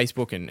parts of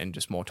Facebook, and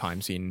just more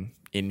times in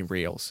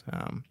Reels.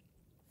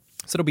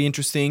 So it'll be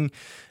interesting.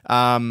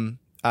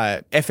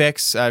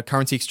 FX,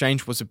 currency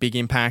exchange, was a big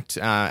impact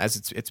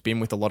as it's been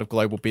with a lot of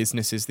global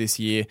businesses this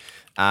year.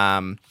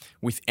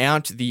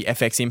 Without the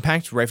FX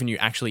impact, revenue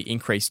actually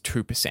increased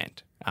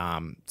 2%.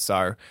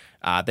 So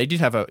they did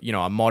have a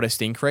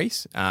modest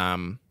increase,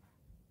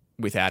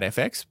 without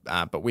FX,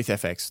 but with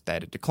FX, they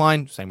had a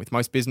decline. Same with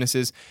most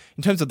businesses.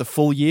 In terms of the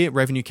full year,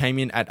 revenue came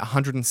in at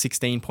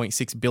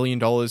 $116.6 billion,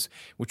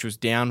 which was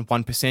down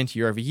 1%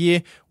 year over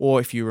year. Or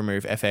if you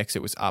remove FX,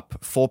 it was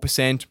up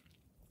 4%.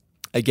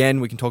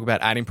 Again, we can talk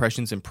about ad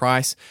impressions and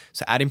price.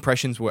 So ad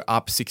impressions were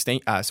up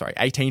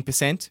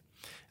 18%.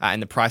 And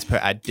the price per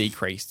ad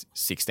decreased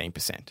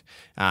 16%.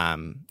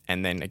 And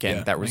then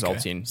again, that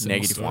results in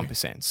negative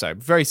 1%. So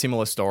very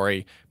similar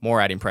story, more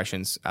ad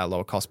impressions,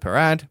 lower cost per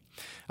ad.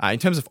 In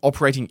terms of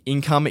operating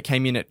income, it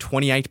came in at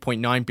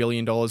 $28.9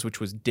 billion, which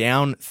was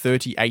down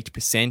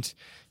 38%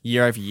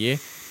 year over year.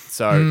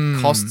 So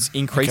costs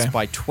increased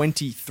by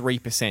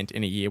 23%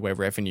 in a year where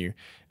revenue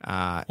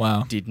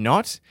did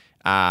not.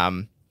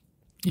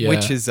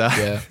 Which is...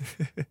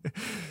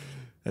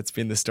 That's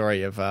been the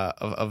story of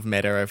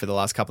Meta over the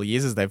last couple of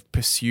years as they've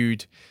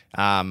pursued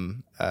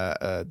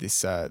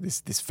this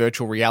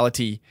virtual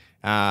reality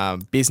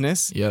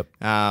business. Yep.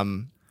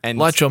 And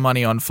light your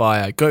money on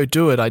fire. Go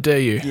do it. I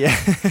dare you. Yeah.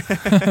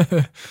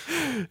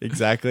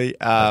 Exactly.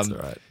 That's all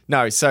right.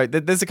 No, so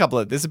there's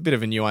a bit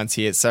of a nuance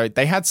here. So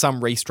they had some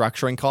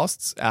restructuring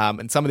costs,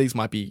 and some of these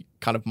might be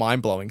kind of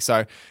mind blowing.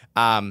 So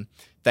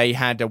they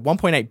had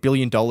 $1.8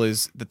 billion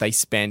that they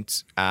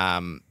spent.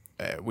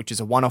 Which is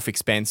a one-off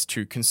expense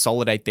to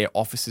consolidate their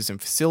offices and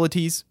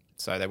facilities.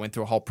 So they went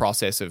through a whole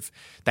process of,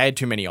 they had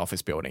too many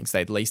office buildings.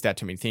 They'd leased out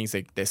too many things.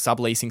 They're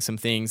subleasing some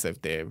things.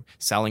 They're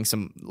selling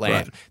some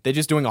land. Right. They're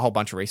just doing a whole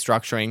bunch of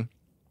restructuring.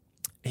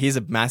 Here's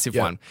a massive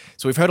one.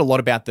 So we've heard a lot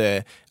about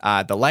the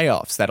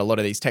layoffs that a lot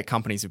of these tech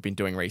companies have been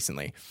doing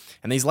recently.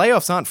 And these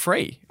layoffs aren't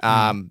free.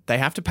 They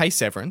have to pay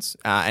severance.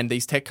 And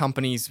these tech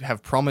companies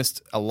have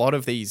promised a lot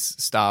of these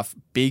staff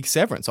big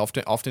severance.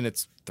 Often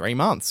it's 3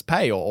 months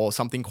pay or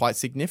something quite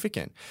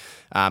significant,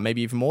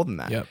 maybe even more than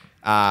that. Yep.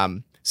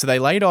 So they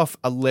laid off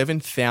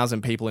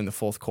 11,000 people in the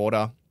fourth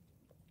quarter.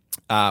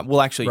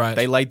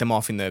 They laid them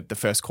off in the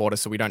first quarter,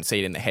 so we don't see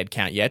it in the head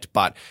count yet,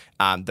 but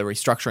the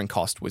restructuring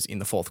cost was in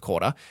the fourth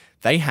quarter.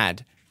 They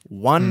had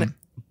 $1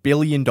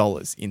 billion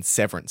in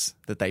severance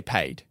that they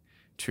paid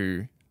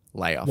to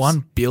layoffs.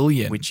 $1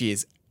 billion? Which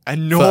is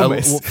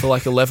enormous. For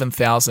like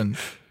 11,000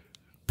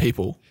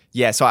 people.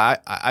 Yeah, so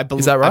I believe,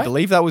 is that right? I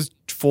believe that was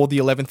for the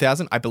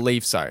 11,000. I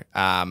believe so.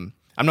 I'm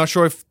not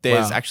sure if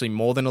there's actually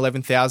more than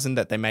 11,000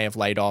 that they may have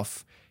laid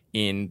off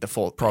in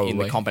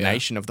the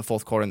combination of the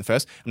fourth quarter and the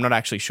first. I'm not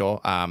actually sure.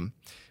 But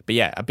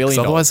yeah, $1 billion.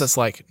 Otherwise that's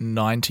like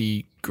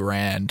 90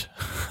 grand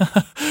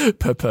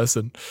per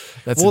person.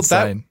 That's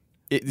insane.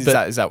 Is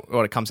that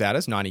what it comes out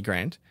as? 90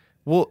 grand?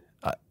 Well,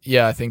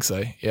 yeah, I think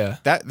so. Yeah.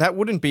 That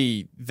wouldn't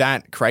be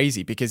that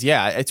crazy because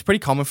it's pretty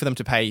common for them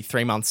to pay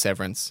 3 months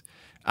severance.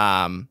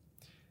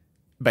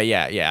 But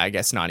yeah, I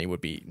guess 90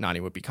 would be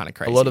kind of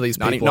crazy. A lot of these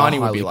people are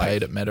highly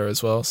paid at Meta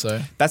as well.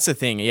 So that's the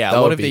thing. Yeah, a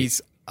lot of these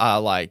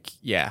are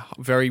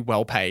very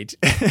well paid,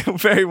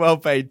 very well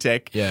paid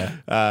tech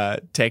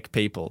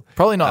people.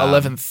 Probably not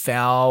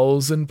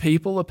 11,000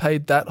 people are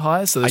paid that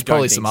high. So there's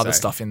probably some other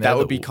stuff in there that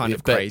would be kind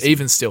of crazy. But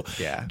even still,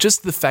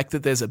 just the fact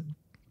that there's $1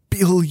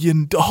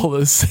 billion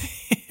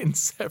in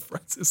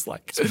severance is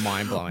like it's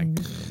mind blowing.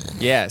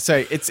 Yeah,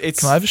 so it's.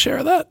 Can I have a share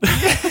of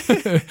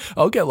that?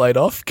 I'll get laid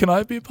off. Can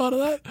I be a part of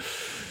that?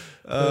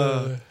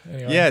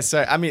 Anyway. Yeah,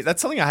 so I mean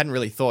that's something I hadn't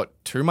really thought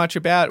too much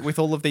about with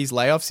all of these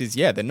layoffs. Is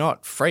they're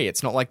not free.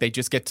 It's not like they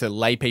just get to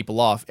lay people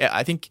off.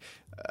 I think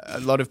a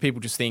lot of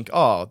people just think,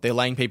 oh, they're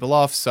laying people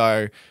off,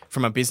 so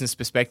from a business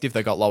perspective,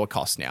 they got lower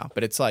costs now.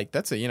 But it's like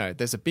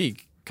there's a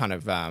big kind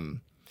of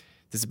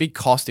there's a big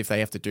cost if they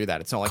have to do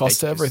that. It's not like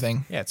cost to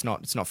everything. Yeah, it's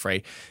not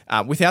free.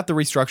 Without the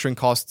restructuring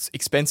costs,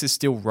 expenses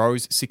still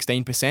rose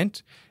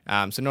 16%.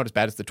 So not as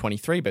bad as the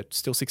 23, but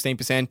still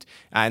 16%.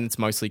 And it's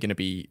mostly going to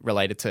be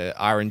related to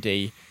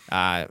R&D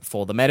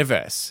for the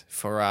metaverse,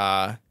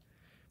 for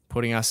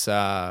putting us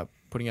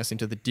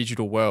into the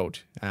digital world,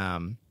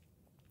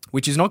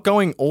 which is not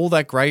going all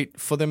that great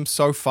for them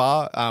so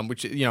far.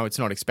 Which it's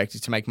not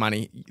expected to make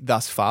money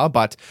thus far,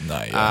 but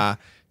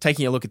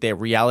taking a look at their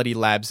Reality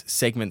Labs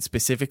segment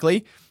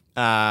specifically,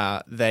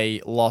 they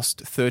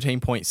lost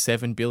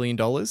 $13.7 billion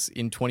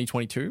in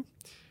 2022,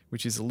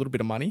 which is a little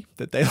bit of money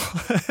that they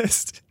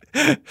lost.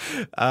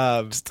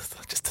 Just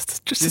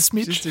a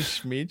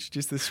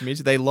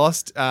smidge. They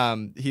lost.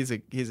 Here's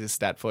a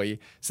stat for you.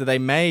 So they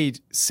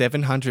made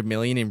 $700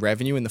 million in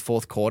revenue in the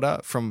fourth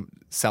quarter from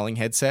selling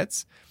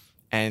headsets,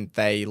 and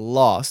they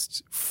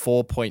lost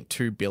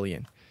 $4.2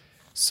 billion.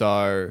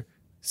 So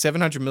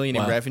 $700 million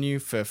in revenue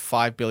for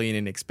 $5 billion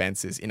in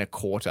expenses in a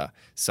quarter.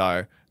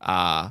 So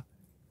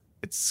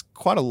it's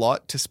quite a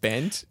lot to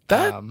spend.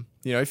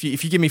 If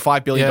you give me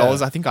 $5 billion,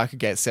 I think I could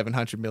get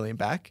 $700 million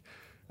back.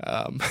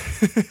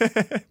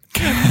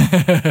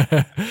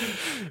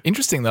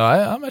 Interesting though.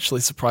 I'm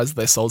actually surprised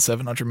that they sold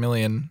 $700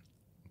 million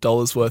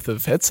worth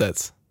of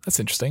headsets. That's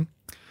interesting.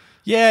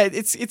 Yeah,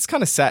 it's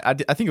kind of sad.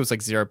 I think it was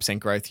like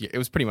 0% growth. It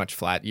was pretty much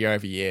flat year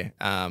over year.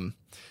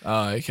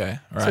 Oh, okay.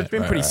 Right. So it's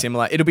been pretty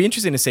similar. It'll be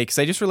interesting to see because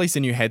they just released a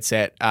new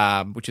headset,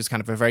 which is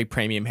kind of a very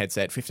premium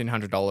headset,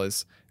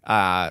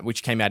 $1,500,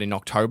 which came out in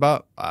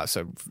October,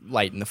 so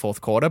late in the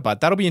fourth quarter.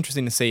 But that'll be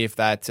interesting to see if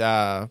that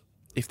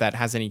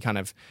has any kind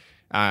of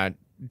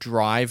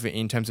drive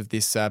in terms of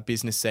this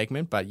business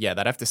segment. But yeah,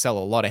 they'd have to sell a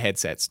lot of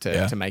headsets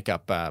to make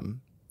up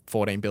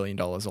 $14 billion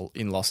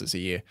in losses a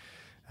year.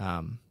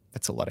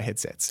 That's a lot of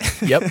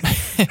headsets. Yep.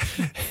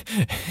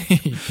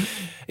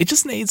 It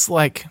just needs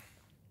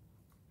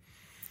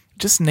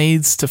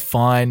to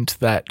find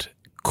that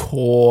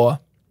core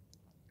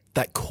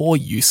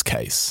use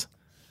case.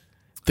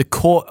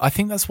 I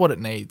think that's what it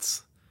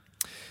needs.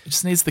 It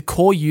just needs the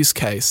core use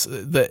case.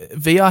 The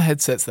VR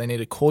headsets, they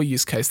need a core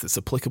use case that's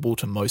applicable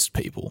to most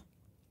people.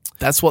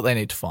 That's what they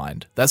need to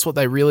find. That's what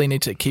they really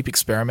need to keep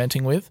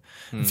experimenting with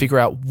and figure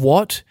out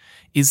what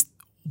is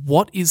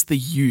the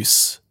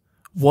use,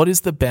 what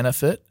is the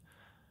benefit,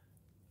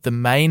 the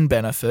main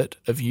benefit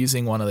of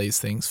using one of these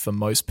things for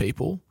most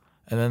people,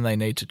 and then they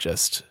need to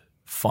just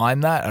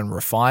find that and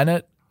refine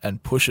it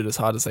and push it as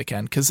hard as they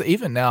can. Because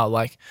even now,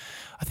 like,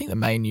 I think the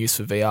main use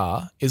for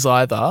VR is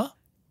either,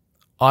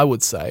 I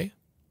would say,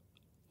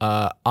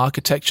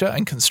 architecture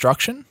and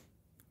construction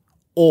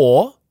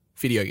or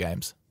video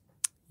games.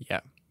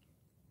 Yeah.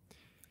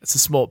 It's a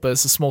small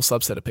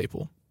subset of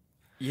people.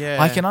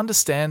 Yeah. I can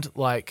understand,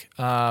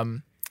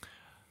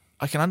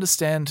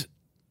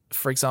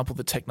 for example,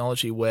 the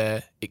technology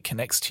where it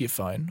connects to your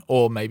phone,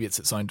 or maybe it's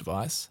its own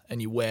device,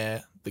 and you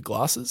wear the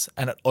glasses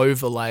and it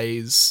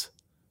overlays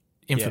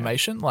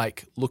information.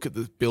 Like, look at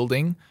the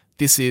building.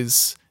 This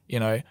is,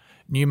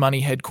 New Money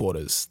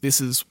headquarters.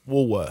 This is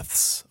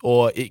Woolworths.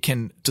 Or it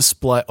can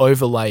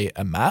overlay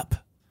a map.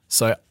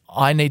 So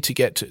I need to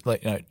get to,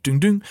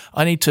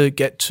 I need to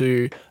get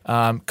to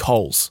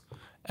Coles.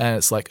 And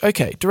it's like,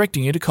 okay,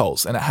 directing you to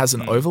Coles. And it has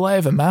an overlay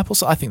of a map or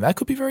so. I think that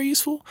could be very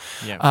useful.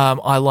 Yeah.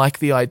 I like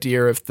the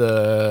idea of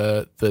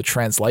the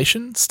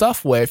translation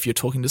stuff, where if you're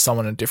talking to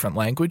someone in a different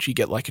language, you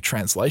get like a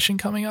translation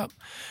coming up.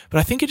 But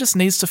I think it just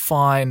needs to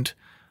find,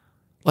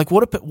 like,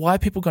 why are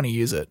people going to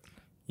use it?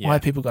 Yeah. Why are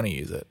people going to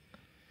use it?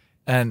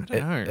 And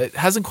it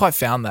hasn't quite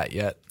found that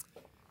yet.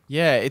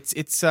 Yeah,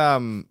 it's I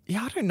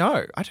don't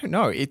know.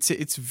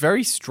 It's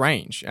very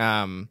strange.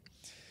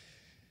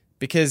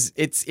 Because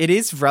it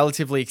is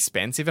relatively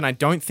expensive, and I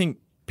don't think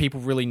people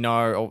really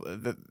know, or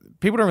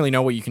people don't really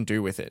know what you can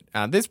do with it.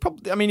 There's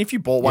probably, if you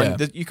bought one,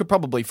 you could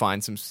probably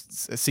find a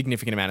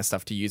significant amount of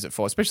stuff to use it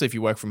for, especially if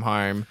you work from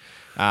home,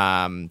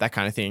 that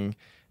kind of thing.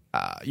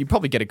 You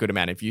probably get a good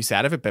amount of use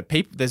out of it, but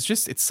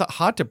it's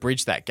hard to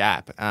bridge that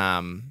gap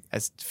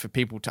as for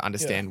people to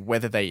understand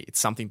whether it's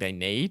something they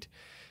need,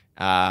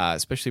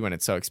 especially when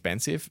it's so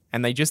expensive.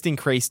 And they just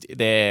increased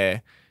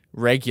their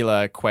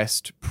regular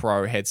Quest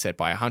Pro headset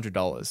by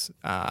 $100.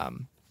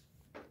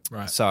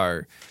 Right.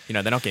 So,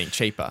 they're not getting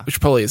cheaper. Which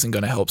probably isn't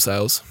going to help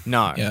sales.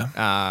 No.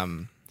 Yeah.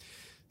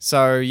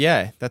 So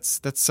yeah, that's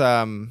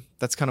kind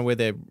of where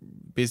their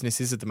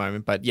business is at the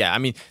moment. But yeah,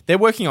 they're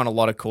working on a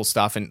lot of cool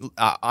stuff, and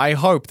I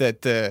hope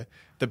that the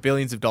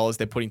billions of dollars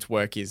they're putting to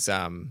work is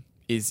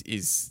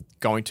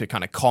going to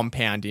kind of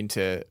compound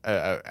into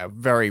a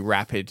very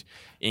rapid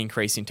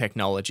increase in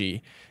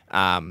technology.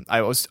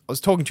 I was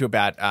talking to you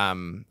about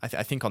I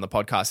think on the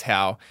podcast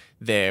how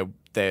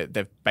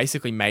they've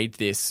basically made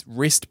this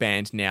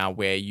wristband now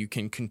where you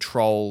can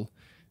control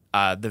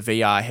the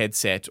VR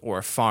headset or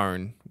a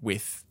phone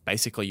with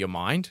basically your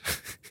mind.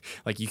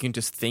 Like, you can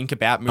just think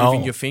about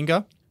moving your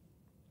finger,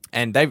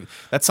 and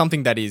that's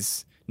something that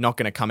is not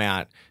going to come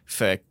out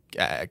for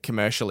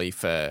commercially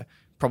for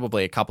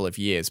probably a couple of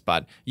years,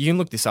 but you can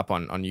look this up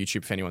on YouTube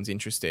if anyone's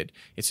interested.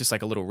 It's just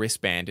like a little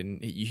wristband,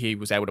 and he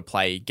was able to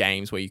play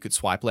games where you could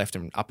swipe left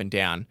and up and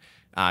down,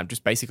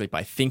 just basically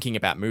by thinking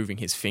about moving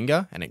his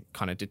finger, and it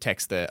kind of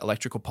detects the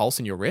electrical pulse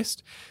in your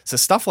wrist. So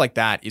stuff like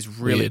that is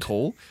really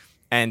cool,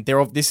 and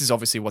this is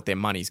obviously what their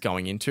money's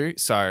going into.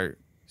 So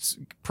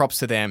props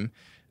to them.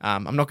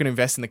 I'm not going to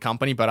invest in the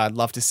company, but I'd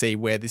love to see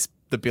where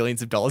the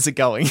billions of dollars are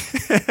going.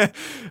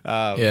 It's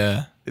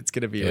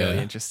going to be really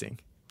interesting.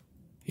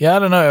 Yeah, I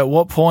don't know. At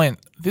what point?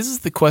 This is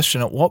the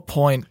question. At what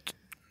point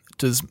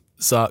does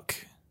Zuck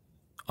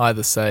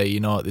either say, you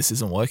know what, this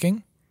isn't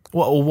working?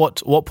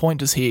 What point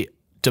does he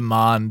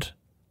demand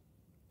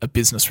a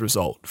business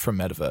result from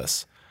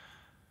Metaverse?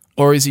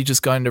 Or is he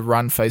just going to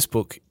run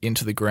Facebook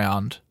into the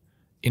ground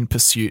in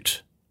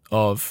pursuit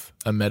of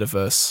a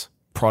Metaverse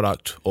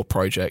product or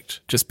project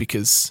just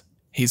because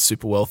he's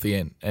super wealthy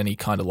and he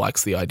kind of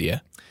likes the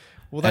idea?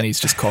 And he's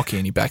just cocky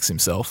and he backs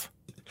himself.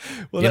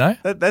 Well,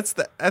 that's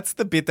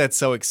the bit that's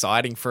so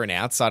exciting for an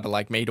outsider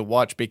like me to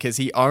watch, because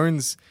he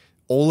owns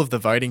all of the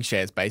voting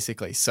shares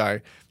basically. So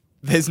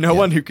there's no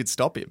one who could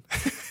stop him.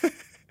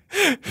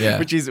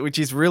 which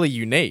is really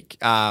unique.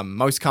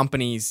 Most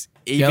companies,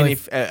 even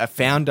if a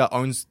founder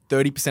owns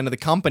 30% of the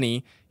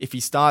company, if he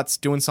starts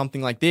doing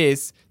something like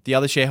this, the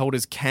other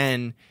shareholders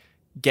can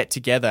get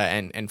together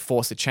and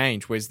force a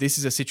change. Whereas this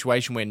is a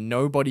situation where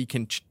nobody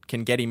can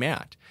get him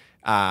out.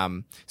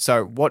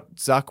 So what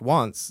Zuck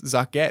wants,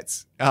 Zuck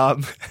gets.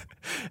 And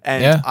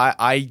Yeah.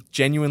 I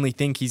genuinely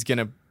think he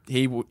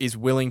is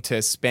willing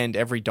to spend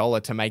every dollar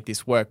to make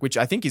this work, which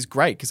I think is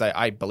great because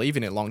I believe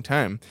in it long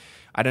term.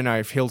 I don't know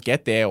if he'll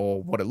get there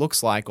or what it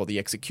looks like or the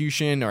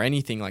execution or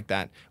anything like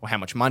that or how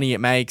much money it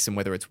makes and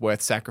whether it's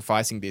worth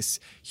sacrificing this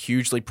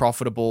hugely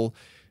profitable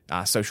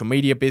social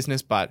media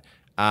business. But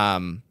I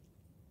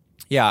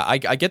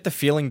get the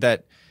feeling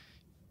that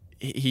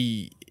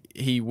he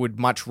would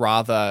much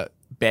rather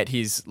bet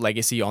his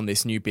legacy on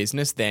this new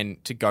business than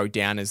to go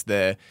down as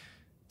the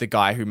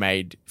guy who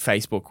made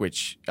Facebook,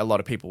 which a lot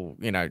of people,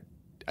 a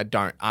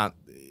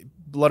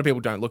lot of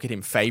people don't look at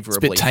him favorably. It's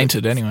a bit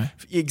tainted anyway.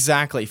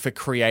 Exactly, for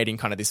creating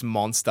kind of this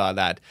monster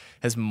that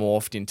has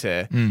morphed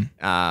into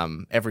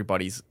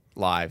everybody's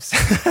lives.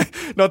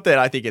 Not that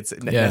I think it's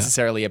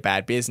necessarily a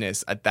bad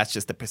business. That's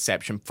just the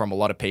perception from a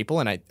lot of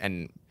people, and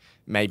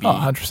maybe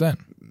 100%.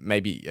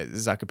 Maybe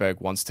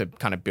Zuckerberg wants to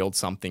kind of build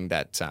something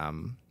that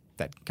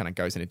that kind of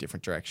goes in a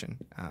different direction.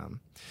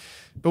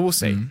 But we'll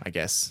see, I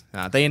guess.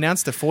 They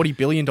announced a $40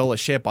 billion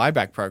share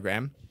buyback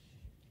program,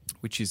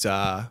 which is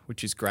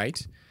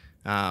great.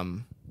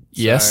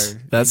 Yes,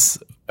 that's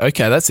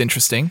okay. That's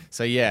interesting.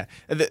 So yeah,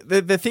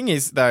 the thing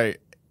is though,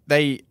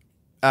 the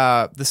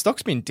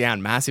stock's been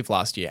down massive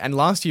last year, and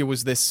last year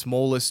was their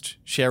smallest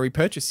share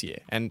repurchase year.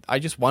 And I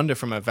just wonder,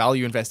 from a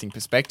value investing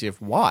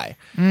perspective, why?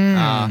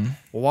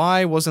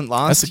 Why wasn't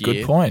last That's a good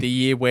year point. the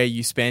year where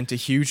you spent a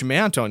huge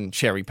amount on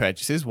share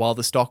repurchases while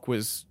the stock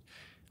was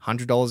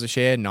 $100 a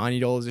share,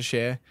 $90 a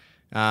share?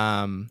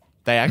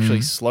 They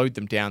actually slowed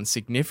them down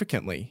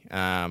significantly,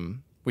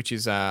 which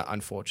is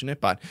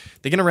unfortunate. But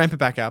they're going to ramp it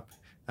back up,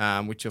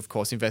 which of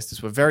course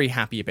investors were very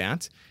happy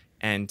about.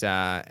 And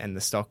the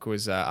stock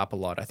was up a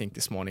lot, I think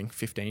this morning,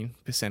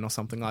 15% or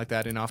something like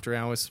that in after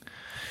hours.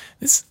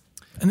 This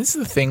is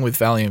the thing with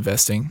value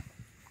investing.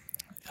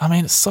 I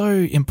mean, it's so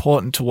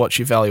important to watch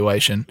your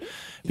valuation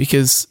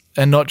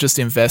and not just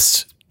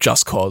invest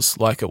just cause,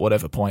 like at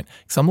whatever point.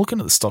 Because I'm looking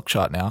at the stock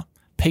chart now,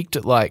 peaked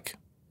at like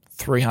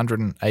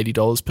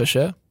 $380 per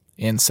share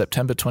in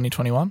September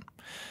 2021,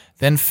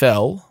 then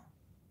fell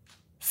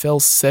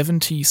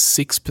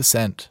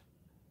 76%.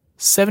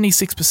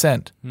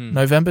 76%.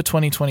 November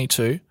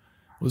 2022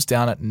 was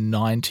down at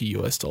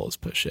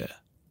 $90 per share.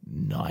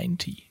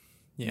 90.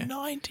 Yeah.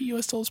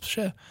 $90 per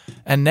share.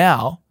 And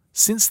now,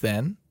 since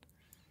then,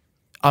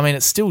 I mean,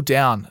 it's still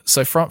down.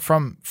 So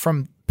from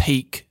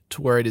peak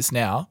to where it is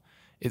now,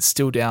 it's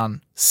still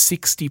down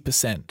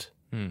 60%.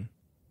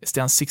 It's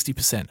down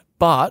 60%.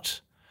 But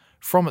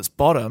from its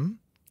bottom,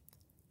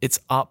 it's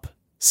up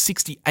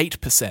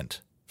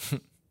 68%.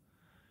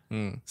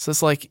 So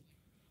it's like,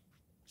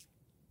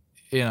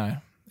 it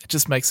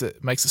just makes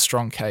a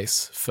strong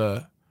case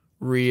for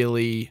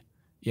really,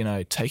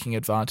 taking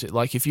advantage.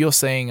 Like if you're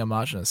seeing a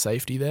margin of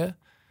safety there,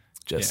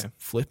 just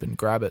flip and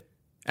grab it.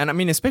 And I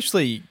mean,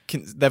 especially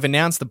they've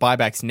announced the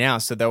buybacks now,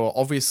 so they're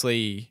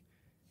obviously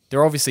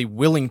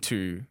willing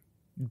to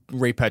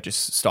repurchase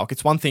stock.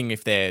 It's one thing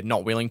if they're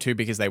not willing to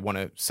because they want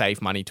to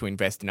save money to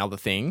invest in other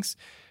things,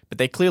 but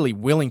they're clearly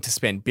willing to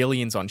spend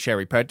billions on share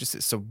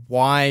repurchases. So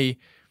why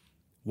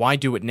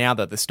do it now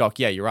that the stock?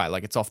 Yeah, you're right.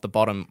 Like it's off the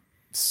bottom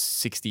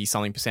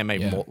 60-something%,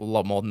 maybe a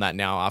lot more than that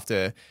now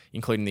after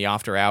including the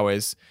after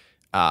hours.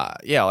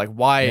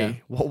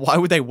 Why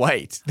would they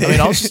wait? I mean,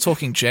 I was just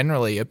talking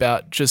generally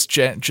about just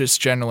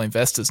general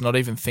investors not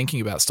even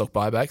thinking about stock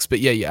buybacks. But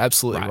yeah, you're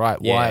absolutely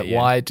right.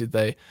 Why did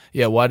they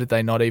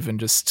not even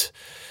just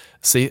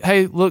see?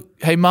 Hey, look,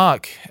 hey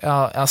Mark,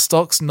 our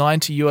stock's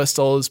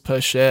 $90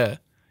 per share.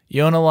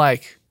 You wanna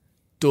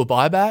do a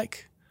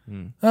buyback?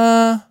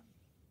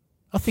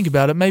 I'll think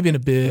about it maybe in a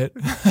bit.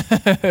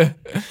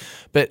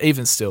 But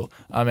even still,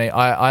 I mean,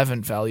 I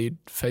haven't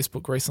valued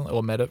Facebook recently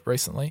or Meta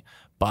recently,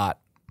 but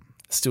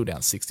still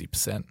down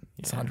 60%.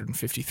 It's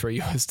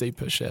 $153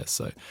 per share.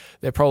 So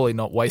they're probably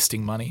not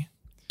wasting money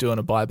doing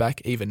a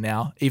buyback even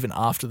now, even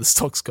after the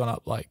stock's gone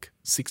up like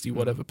 60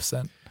 whatever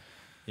percent.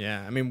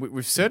 Yeah, I mean,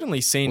 we've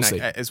certainly seen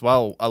as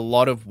well a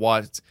lot of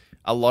what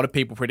a lot of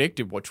people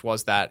predicted, which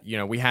was that,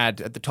 we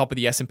had at the top of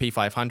the S&P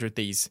 500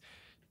 these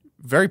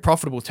very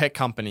profitable tech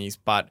companies,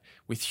 but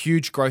with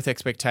huge growth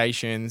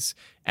expectations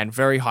and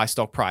very high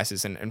stock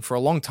prices. And for a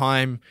long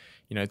time,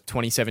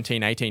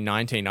 2017, 18,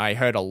 19, I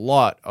heard a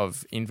lot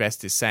of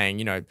investors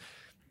saying,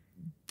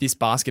 this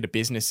basket of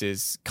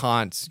businesses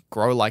can't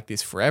grow like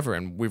this forever.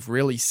 And we've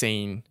really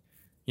seen,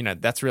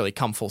 that's really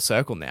come full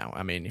circle now.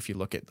 I mean, if you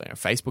look at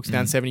Facebook's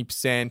down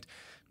 70%,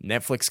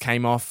 Netflix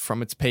came off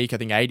from its peak, I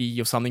think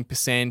 80 or something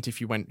percent. If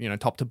you went,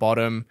 top to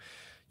bottom,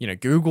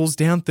 Google's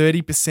down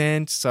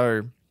 30%.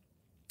 So,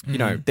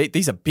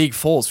 these are big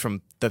falls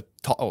from the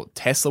top.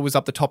 Tesla was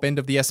up the top end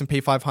of the S&P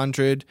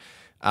 500,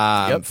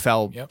 fell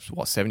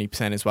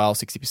 70% as well,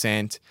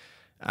 60%.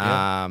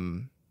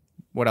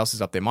 What else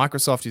is up there?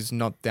 Microsoft is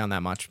not down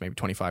that much, maybe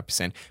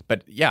 25%.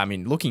 But yeah, I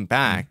mean, looking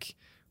back,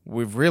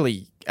 we've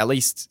really, at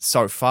least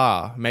so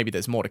far, maybe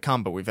there's more to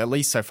come, but we've at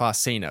least so far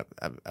seen a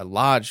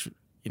large,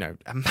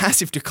 a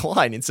massive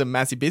decline in some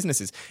massive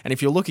businesses. And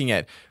if you're looking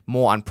at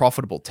more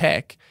unprofitable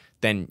tech,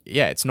 then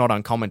yeah, it's not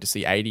uncommon to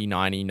see 80,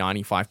 90,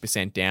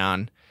 95%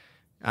 down,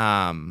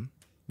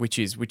 which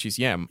is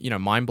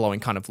mind-blowing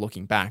kind of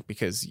looking back,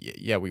 because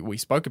we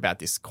spoke about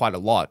this quite a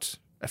lot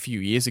a few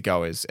years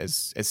ago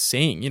as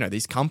seeing,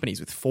 these companies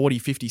with 40,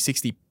 50,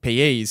 60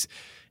 PEs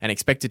and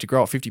expected to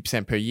grow at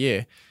 50% per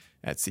year.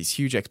 That's these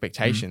huge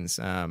expectations.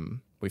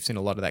 We've seen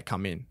a lot of that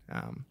come in.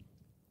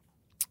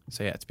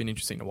 So yeah, it's been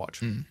interesting to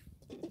watch. All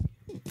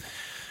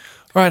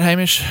right,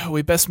 Hamish,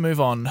 we best move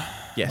on,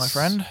 Yes. my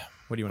friend.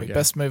 What do you want to go?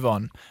 Best move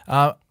on.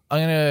 I'm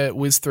going to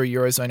whiz through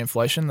Eurozone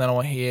inflation, then I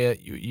want to hear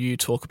you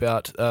talk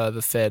about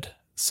the Fed.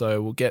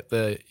 So we'll get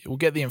the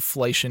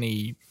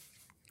inflation-y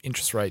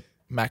interest rate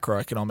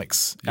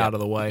macroeconomics out of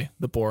the way,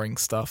 the boring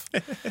stuff.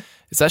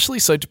 It's actually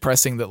so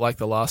depressing that like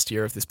the last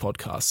year of this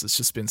podcast, it's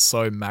just been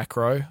so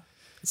macro.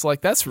 It's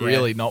like, that's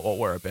really not what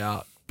we're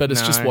about, but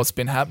it's just what's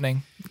been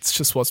happening. It's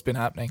just what's been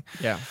happening.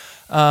 Yeah.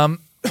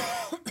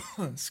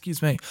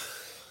 Excuse me.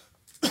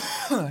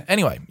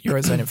 Anyway,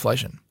 Eurozone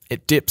inflation.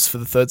 It dips for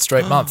the third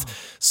straight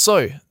month.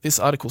 So this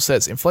article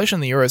says inflation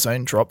in the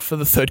Eurozone dropped for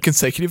the third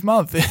consecutive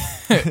month.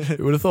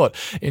 Who would have thought?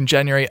 In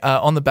January,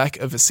 on the back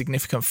of a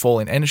significant fall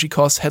in energy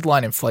costs,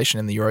 headline inflation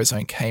in the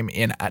Eurozone came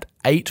in at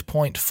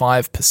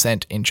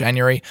 8.5% in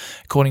January,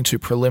 according to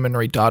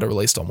preliminary data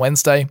released on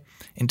Wednesday.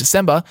 In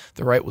December,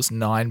 the rate was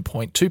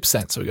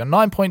 9.2%. So we got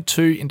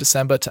 9.2 in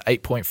December to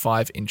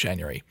 8.5 in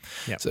January.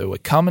 Yep. So we're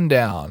coming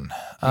down.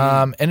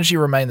 Energy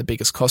remained the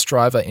biggest cost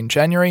driver in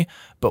January,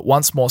 but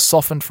once more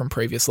softened from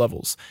previous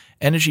levels.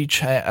 Energy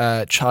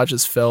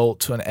charges fell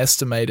to an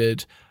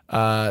estimated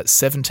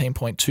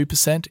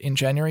 17.2% in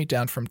January,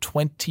 down from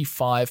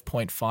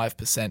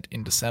 25.5%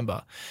 in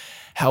December.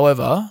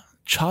 However,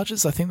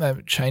 charges, I think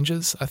that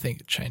changes. I think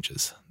it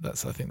changes. I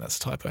think that's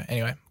a typo.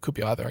 Anyway, could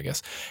be either, I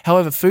guess.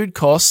 However, food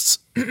costs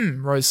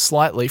rose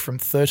slightly from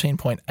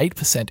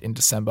 13.8% in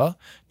December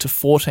to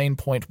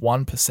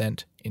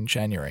 14.1% in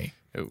January.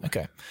 Ooh.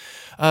 Okay.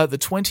 The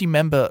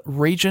 20-member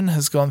region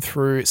has gone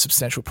through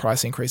substantial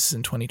price increases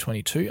in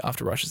 2022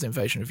 after Russia's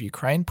invasion of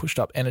Ukraine pushed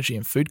up energy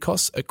and food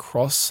costs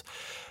across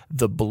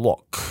the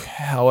bloc.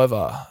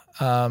 However,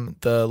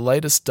 the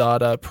latest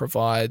data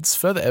provides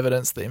further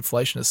evidence that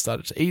inflation has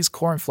started to ease.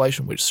 Core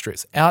inflation, which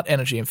strips out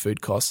energy and food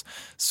costs,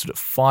 stood at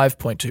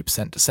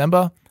 5.2%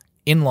 December,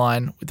 in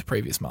line with the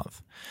previous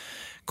month.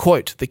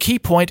 Quote, the key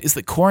point is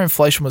that core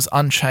inflation was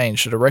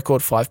unchanged at a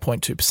record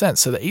 5.2%,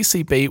 so the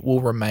ECB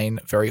will remain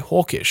very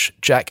hawkish,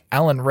 Jack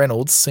Allen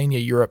Reynolds, senior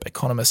Europe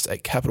economist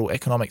at Capital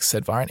Economics,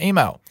 said via an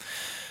email.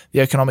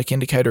 The economic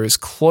indicator is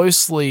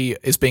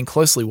being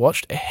closely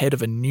watched ahead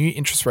of a new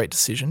interest rate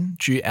decision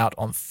due out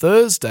on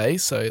Thursday,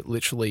 so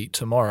literally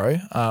tomorrow,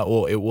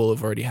 or it will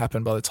have already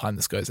happened by the time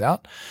this goes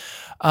out.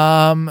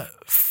 From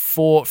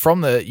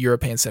the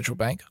European Central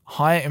Bank,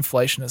 higher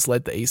inflation has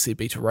led the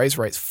ECB to raise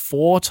rates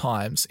 4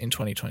 times in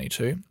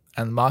 2022,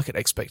 and market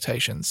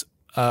expectations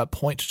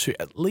point to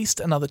at least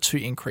another 2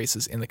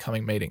 increases in the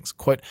coming meetings.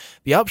 Quote,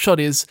 the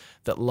upshot is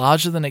that the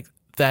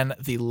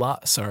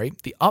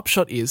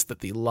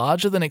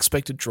larger than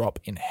expected drop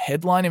in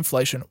headline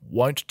inflation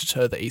won't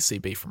deter the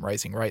ECB from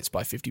raising rates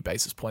by 50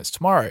 basis points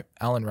tomorrow,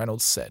 Alan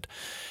Reynolds said.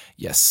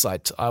 Yes,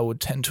 I would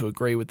tend to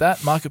agree with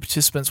that. Market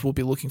participants will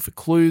be looking for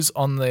clues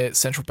on the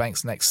central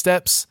bank's next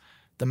steps.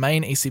 The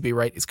main ECB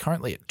rate is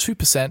currently at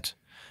 2%,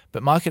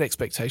 but market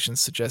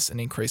expectations suggest an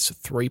increase to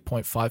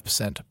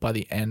 3.5% by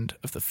the end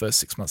of the first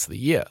 6 months of the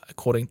year,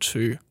 according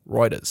to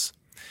Reuters.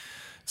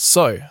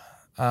 So,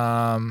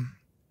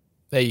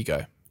 there you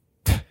go.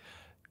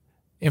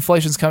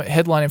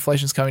 Headline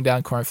inflation's coming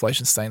down, core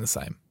inflation's staying the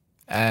same,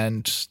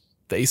 and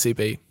the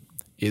ECB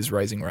is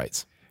raising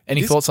rates.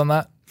 Any thoughts on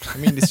that? I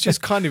mean, it's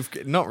just kind of,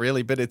 not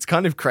really, but it's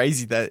kind of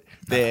crazy that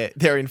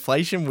their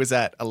inflation was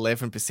at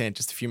 11%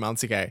 just a few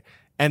months ago,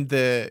 and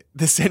the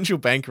central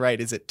bank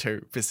rate is at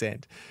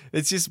 2%.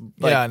 It's just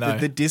like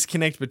the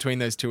disconnect between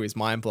those two is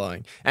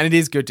mind-blowing. And it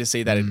is good to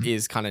see that it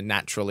is kind of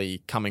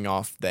naturally coming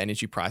off. The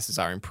energy prices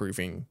are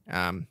improving,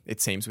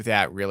 it seems,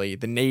 without really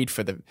the need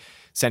for the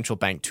central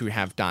bank to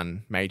have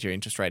done major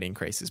interest rate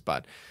increases.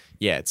 But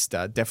yeah, it's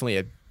definitely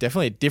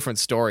a different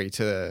story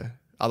to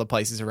other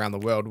places around the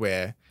world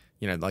where,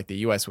 like the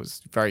US was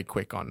very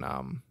quick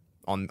on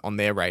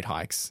their rate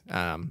hikes,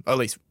 or at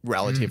least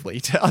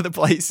relatively to other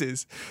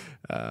places.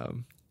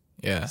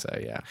 Yeah. So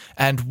yeah.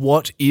 And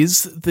what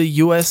is the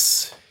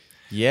US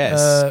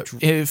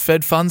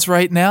Fed funds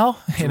rate now?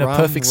 In a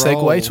perfect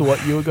segue to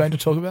what you were going to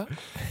talk about.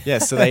 Yeah.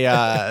 So they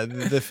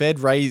the Fed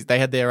they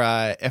had their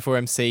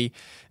FOMC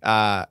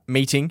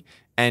meeting,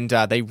 and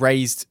they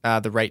raised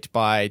the rate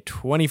by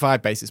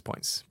 25 basis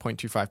points,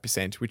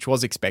 0.25%, which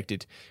was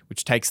expected,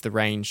 which takes the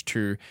range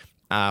to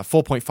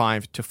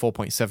 4.5 to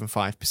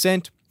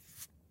 4.75%.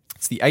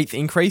 It's the 8th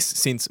increase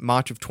since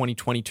March of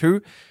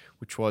 2022,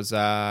 which was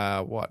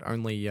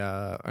only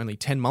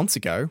 10 months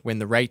ago, when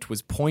the rate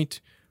was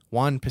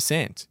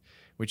 0.1%,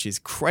 which is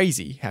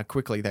crazy how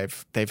quickly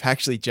they've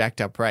actually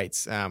jacked up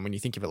rates. When you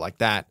think of it like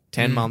that,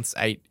 10 months,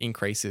 8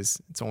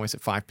 increases, it's almost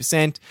at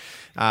 5%.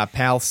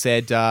 Powell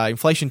said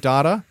inflation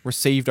data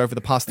received over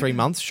the past 3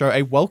 months show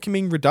a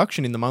welcoming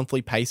reduction in the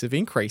monthly pace of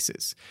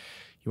increases.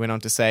 He went on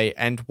to say,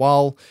 and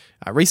while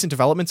recent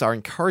developments are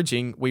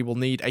encouraging, we will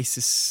need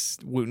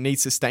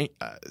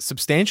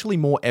substantially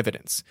more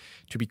evidence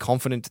to be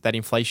confident that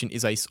inflation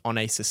is on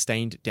a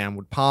sustained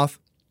downward path.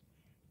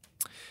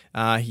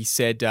 He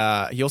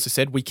also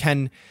said, we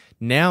can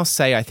now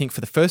say, I think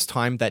for the first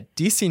time, that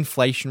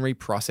disinflationary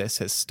process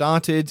has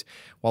started,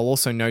 while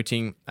also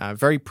noting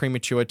very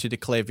premature to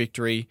declare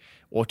victory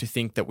or to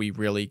think that we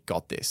really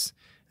got this.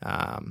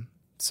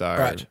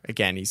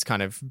 Again, he's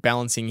kind of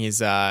balancing his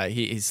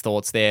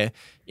thoughts there,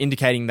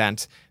 indicating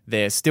that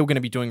they're still going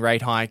to be doing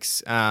rate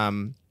hikes.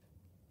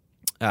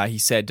 He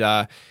said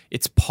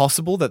it's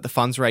possible that the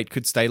funds rate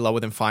could stay lower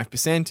than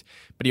 5%,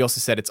 but he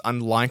also said it's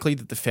unlikely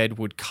that the Fed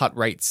would cut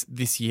rates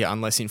this year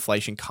unless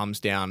inflation comes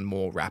down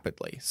more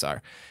rapidly. So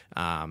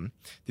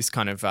this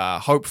kind of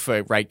hope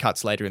for rate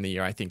cuts later in the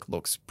year, I think,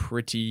 looks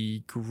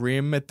pretty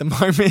grim at the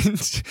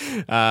moment,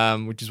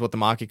 which is what the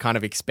market kind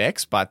of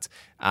expects, but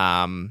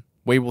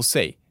we will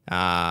see.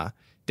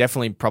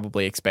 Definitely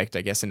probably expect,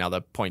 I guess,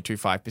 another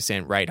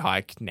 0.25% rate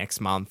hike next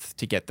month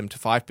to get them to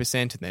 5%.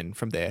 And then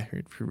from there,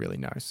 who really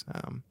knows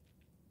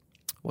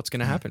what's going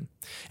to happen.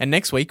 And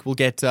next week, we'll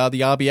get the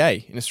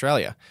RBA in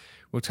Australia.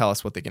 Will tell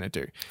us what they're going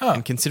to do. Oh.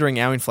 And considering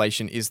our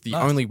inflation is the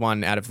only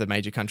one out of the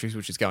major countries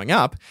which is going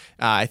up,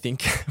 I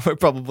think we're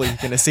probably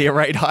going to see a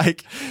rate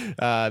hike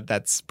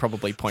that's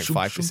probably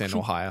 0.5%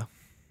 or higher.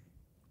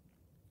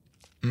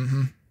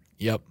 Mm-hmm.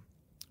 Yep.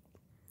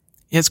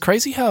 Yeah, it's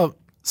crazy how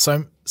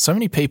so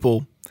many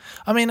people,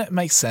 I mean, it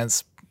makes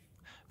sense,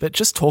 but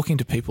just talking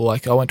to people,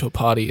 like I went to a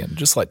party and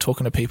just like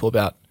talking to people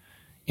about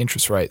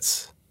interest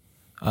rates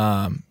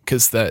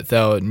because they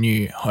were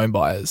new home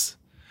buyers,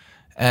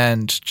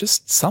 and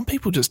just some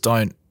people just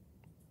don't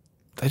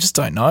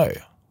know.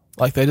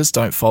 Like they just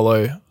don't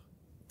follow,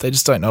 they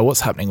just don't know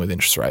what's happening with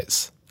interest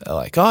rates. They're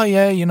like, oh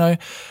yeah,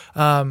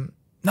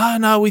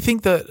 no, we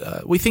think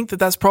that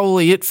that's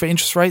probably it for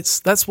interest rates.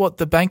 That's what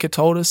the banker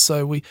told us.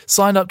 So we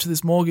signed up to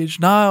this mortgage.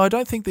 No, I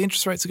don't think the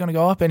interest rates are going to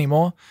go up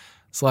anymore.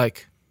 It's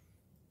like,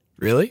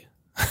 really?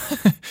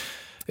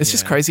 It's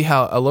just crazy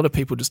how a lot of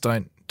people just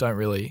don't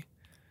really,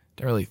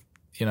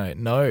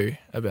 know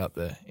about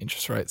the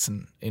interest rates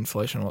and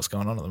inflation and what's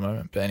going on at the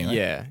moment. But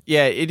anyway,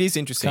 yeah, it is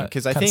interesting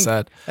because I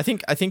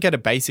think at a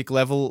basic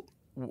level,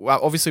 well,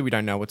 obviously we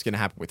don't know what's going to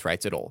happen with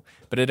rates at all,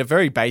 but at a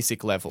very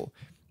basic level,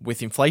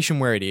 with inflation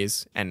where it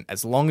is, and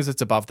as long as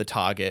it's above the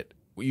target,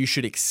 you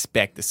should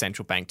expect the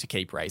central bank to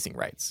keep raising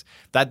rates.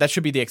 That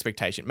should be the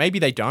expectation. Maybe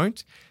they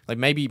don't. Like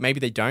maybe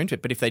they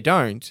don't. But if they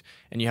don't,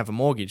 and you have a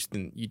mortgage,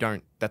 then you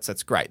don't.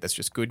 That's great. That's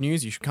just good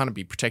news. You should kind of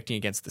be protecting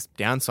against the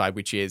downside,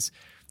 which is,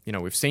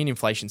 we've seen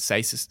inflation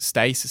stay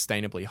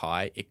sustainably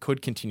high. It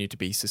could continue to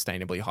be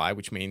sustainably high,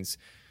 which means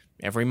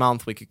every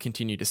month we could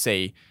continue to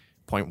see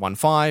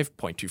 0.15,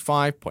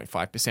 0.25,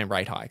 0.5%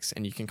 rate hikes.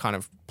 And you can kind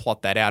of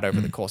plot that out over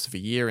the course of a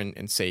year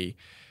and see,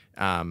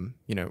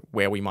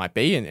 where we might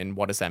be and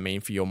what does that mean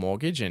for your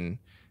mortgage.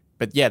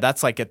 But yeah,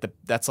 that's like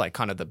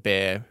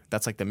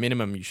the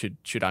minimum you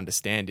should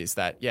understand is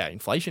that, yeah,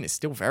 inflation is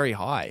still very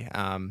high.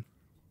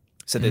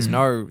 So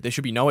there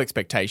should be no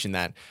expectation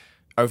that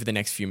over the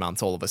next few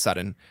months, all of a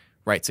sudden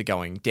rates are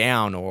going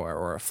down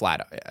or are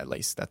flat, at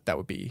least. That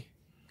would be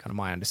kind of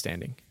my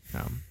understanding.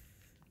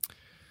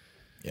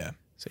 Yeah.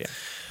 So yeah.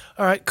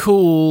 All right,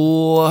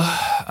 cool.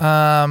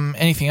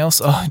 Anything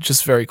else? Oh,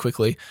 just very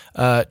quickly.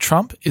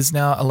 Trump is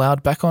now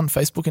allowed back on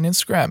Facebook and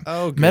Instagram.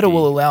 Oh, Meta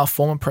will allow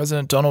former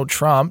President Donald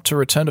Trump to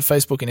return to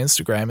Facebook and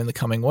Instagram in the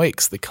coming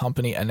weeks. The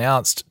company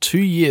announced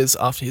 2 years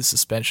after his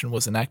suspension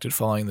was enacted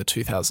following the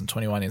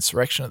 2021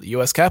 insurrection at the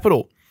US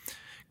Capitol.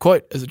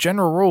 Quote, as a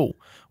general rule,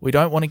 we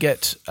don't want to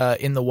get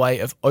in the way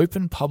of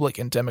open, public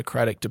and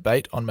democratic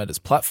debate on Meta's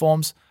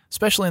platforms,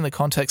 especially in the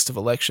context of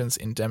elections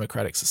in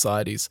democratic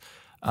societies.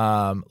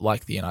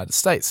 Like the United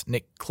States.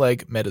 Nick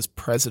Clegg, Meta's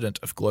president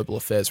of global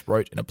affairs,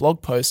 wrote in a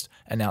blog post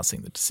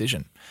announcing the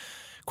decision.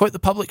 Quote, the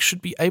public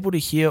should be able to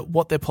hear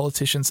what their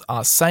politicians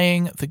are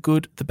saying, the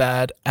good, the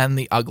bad, and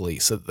the ugly,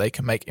 so that they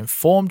can make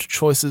informed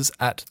choices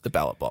at the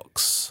ballot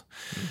box.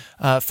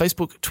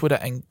 Facebook, Twitter,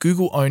 and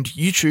Google-owned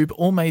YouTube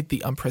all made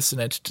the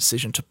unprecedented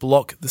decision to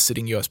block the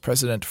sitting US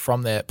president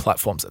from their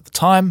platforms at the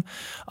time,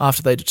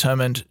 after they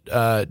determined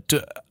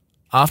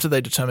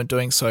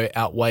doing so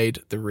outweighed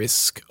the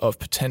risk of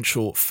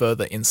potential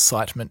further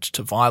incitement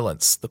to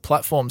violence. The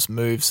platform's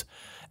moves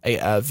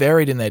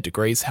varied in their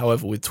degrees,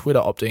 however, with Twitter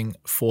opting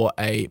for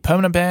a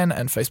permanent ban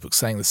and Facebook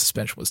saying the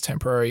suspension was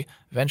temporary,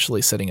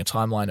 eventually setting a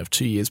timeline of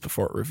 2 years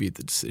before it reviewed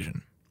the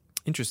decision.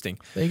 Interesting.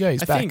 There you go,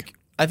 he's back.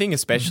 I think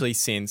especially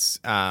since,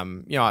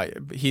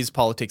 his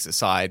politics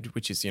aside,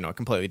 which is, a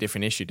completely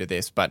different issue to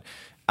this, but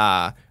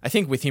I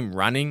think with him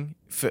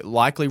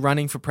likely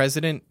running for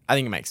president, I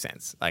think it makes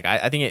sense. Like,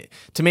 I think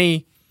to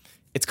me,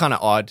 it's kind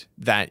of odd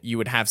that you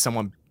would have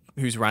someone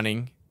who's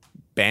running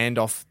banned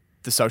off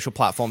the social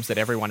platforms that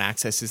everyone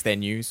accesses their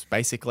news,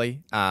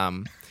 basically.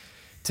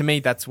 To me,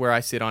 that's where I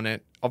sit on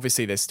it.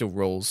 Obviously, there's still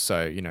rules,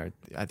 so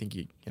I think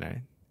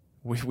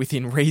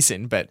within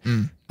reason. But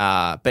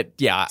yeah,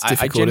 it's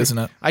difficult, isn't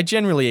it? I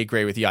generally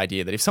agree with the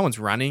idea that if someone's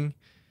running,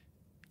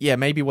 yeah,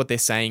 maybe what they're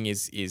saying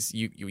is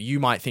you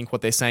might think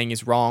what they're saying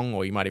is wrong,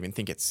 or you might even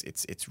think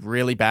it's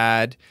really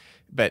bad.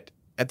 But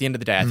at the end of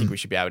the day, I think we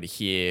should be able to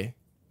hear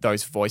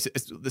those voices,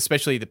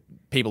 especially the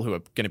people who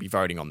are going to be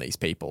voting on these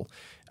people.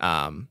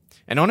 And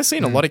honestly,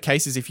 in a lot of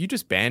cases, if you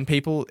just ban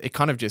people, it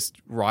kind of just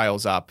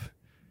riles up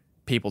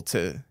people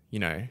to,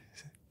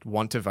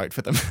 want to vote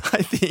for them,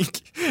 I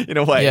think, in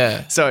a way.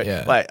 Yeah. So,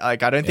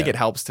 like I don't think it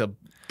helps to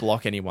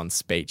block anyone's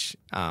speech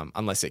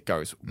unless it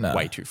goes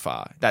way too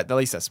far. At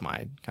least that's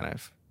my kind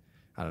of,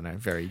 I don't know,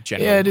 very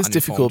general. Yeah, it is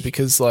difficult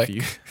because, like,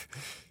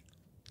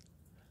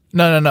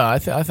 No. I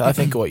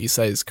think what you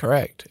say is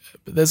correct.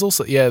 But there's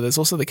also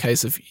the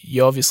case of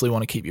you obviously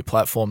want to keep your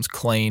platforms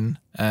clean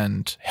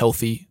and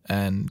healthy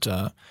and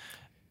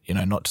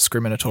not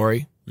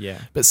discriminatory. Yeah.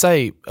 But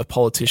say a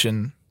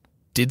politician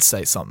did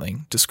say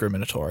something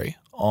discriminatory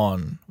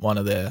on one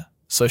of their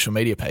social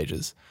media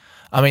pages.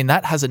 I mean,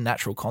 that has a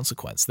natural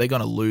consequence. They're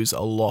going to lose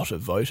a lot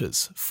of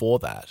voters for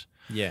that.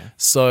 Yeah.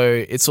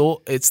 So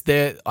it's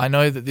there. I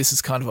know that this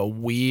is kind of a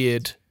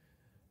weird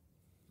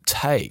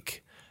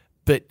take,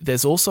 but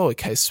there's also a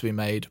case to be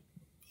made,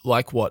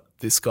 like what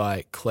this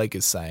guy Clegg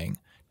is saying.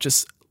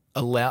 Just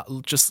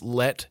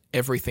let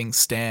everything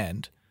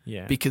stand.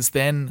 Yeah. Because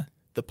then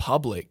the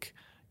public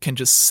can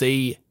just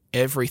see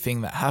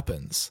everything that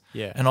happens.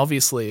 Yeah. And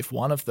obviously, if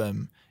one of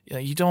them,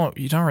 you don't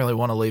really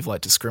want to leave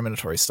like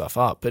discriminatory stuff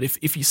up. But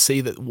if you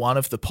see that one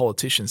of the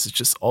politicians is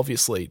just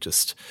obviously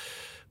just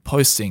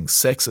posting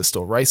sexist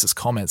or racist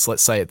comments,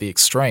 let's say at the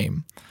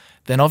extreme,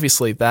 then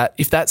obviously that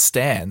if that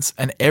stands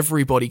and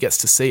everybody gets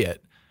to see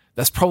it,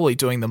 that's probably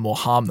doing them more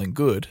harm than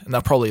good, and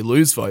they'll probably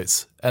lose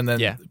votes. And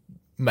then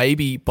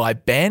maybe by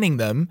banning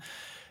them,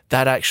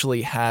 that's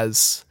actually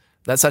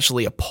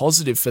a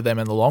positive for them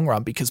in the long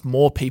run, because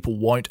more people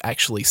won't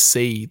actually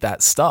see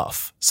that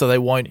stuff. So they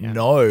won't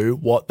know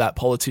what that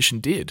politician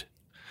did.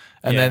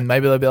 And then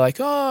maybe they'll be like,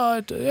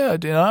 oh, yeah,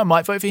 I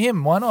might vote for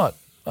him. Why not?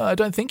 I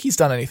don't think he's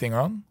done anything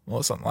wrong,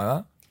 or something like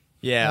that.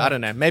 Yeah, I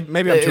don't know. Maybe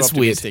I'm too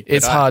optimistic. Weird.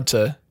 It's hard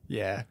to...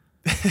 Yeah.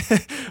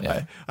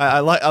 I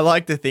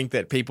like to think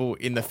that people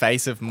in the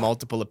face of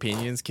multiple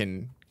opinions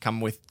can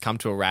come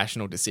to a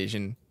rational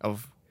decision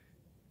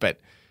but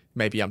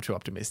maybe I'm too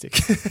optimistic.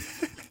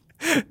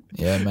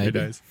 Yeah, maybe.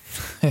 Who knows?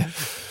 Yeah.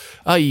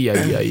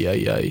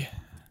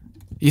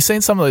 You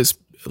seen some of those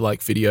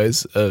like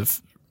videos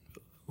of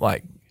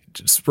like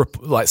just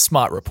like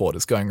smart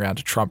reporters going around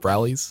to Trump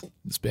rallies,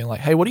 just being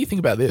like, "Hey, what do you think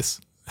about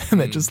this?" And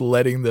they're just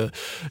letting the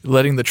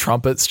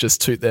trumpets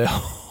just toot their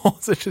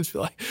horns. It's just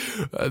like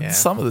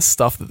some of the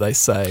stuff that they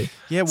say.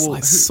 Yeah, well,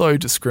 it's so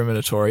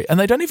discriminatory, and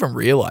they don't even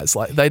realize.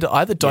 Like they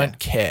either don't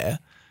care,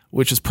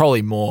 which is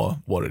probably more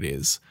what it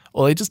is,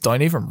 or they just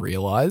don't even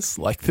realize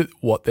like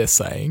what they're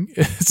saying.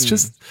 It's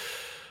just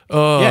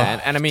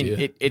and I mean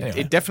anyway.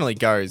 it definitely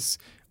goes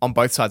on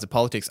both sides of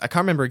politics. I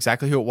can't remember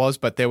exactly who it was,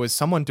 but there was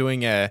someone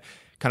doing a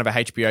kind of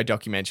a HBO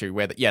documentary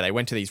where they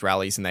went to these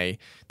rallies, and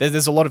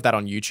there's a lot of that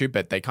on YouTube,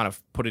 but they kind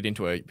of put it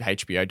into a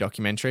HBO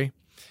documentary.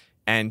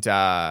 And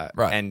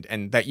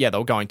and that they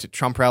were going to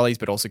Trump rallies,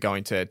 but also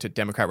going to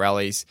Democrat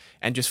rallies,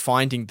 and just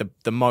finding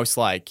the most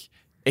like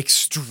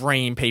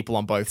extreme people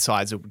on both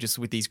sides, just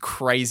with these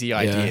crazy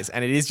ideas.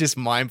 And it is just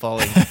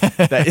mind-blowing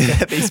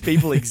that these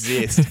people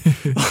exist.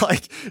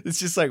 Like, it's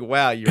just like,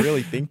 wow, you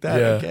really think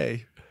that?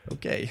 Okay.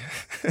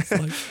 It's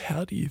like,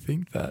 how do you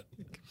think that?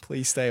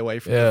 Please stay away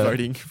from the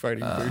voting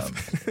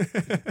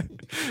booth.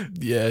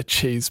 Yeah,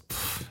 geez.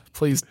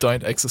 Please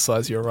don't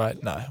exercise your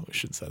right. No, we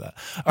shouldn't say that.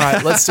 All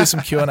right, let's do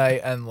some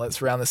Q&A and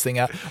let's round this thing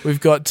out. We've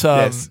got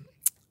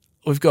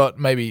we've got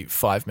maybe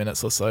 5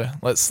 minutes or so.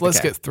 Let's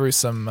get through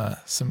some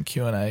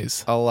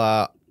Q&As.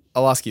 I'll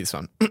ask you this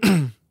one.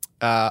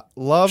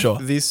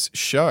 Love this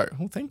show.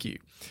 Well, thank you.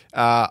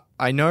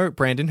 I know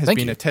Brandon has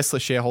been a Tesla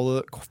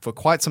shareholder for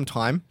quite some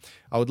time.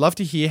 I would love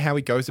to hear how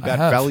he goes about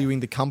valuing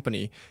the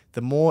company. The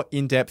more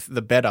in-depth,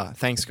 the better.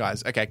 Thanks,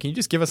 guys. Okay, can you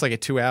just give us like a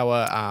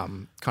 2-hour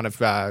kind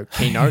of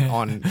keynote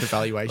on the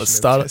valuation? Let's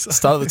start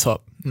at the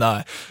top.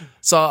 No.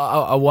 So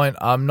I won't.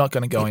 I'm not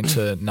going to go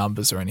into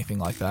numbers or anything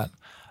like that.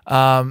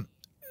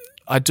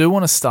 I do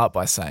want to start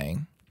by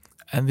saying,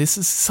 and this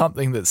is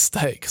something that's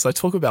because I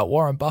talk about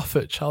Warren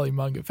Buffett, Charlie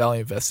Munger,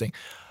 value investing,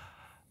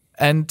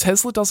 and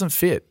Tesla doesn't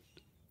fit.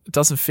 It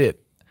doesn't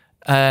fit.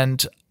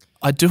 And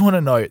I do want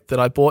to note that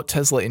I bought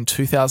Tesla in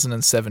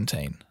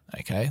 2017.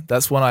 Okay,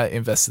 that's when I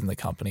invested in the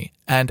company.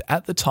 And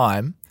at the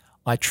time,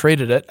 I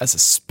treated it as a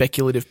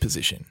speculative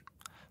position.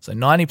 So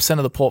 90%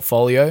 of the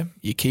portfolio,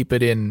 you keep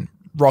it in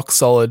rock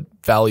solid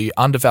value,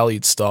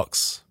 undervalued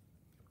stocks,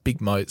 big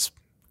moats,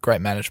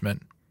 great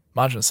management,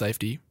 margin of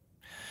safety.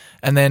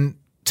 And then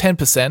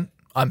 10%,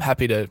 I'm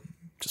happy to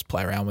just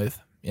play around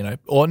with,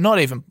 or not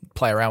even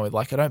play around with.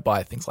 Like, I don't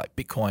buy things like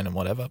Bitcoin and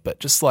whatever, but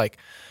just like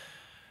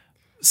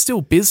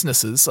still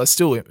businesses. I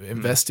still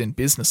invest in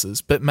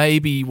businesses, but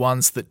maybe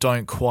ones that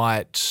don't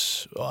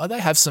quite. They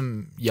have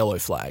some yellow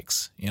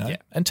flags, Yeah.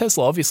 And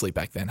Tesla obviously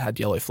back then had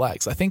yellow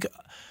flags. I think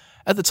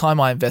at the time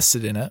I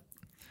invested in it,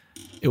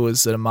 it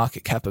was at a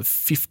market cap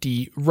of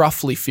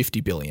roughly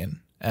 50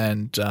 billion.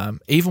 And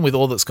even with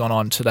all that's gone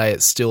on today,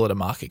 it's still at a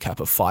market cap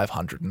of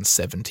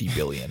 570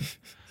 billion.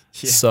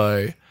 Yeah.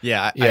 So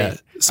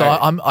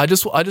I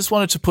just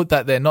wanted to put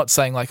that there, not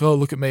saying like, oh,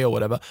 look at me or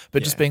whatever,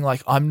 but just being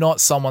like, I'm not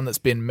someone that's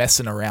been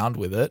messing around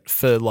with it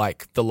for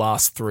like the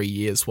last 3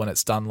 years when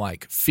it's done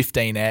like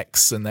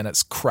 15x and then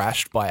it's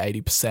crashed by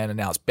 80% and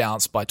now it's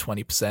bounced by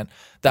 20%.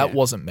 That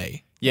wasn't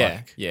me.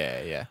 Yeah,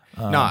 yeah.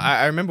 No,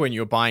 I remember when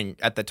you were buying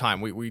at the time.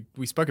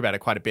 We spoke about it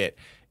quite a bit,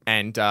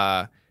 and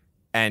like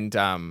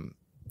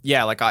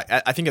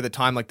I think at the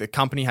time, like the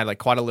company had like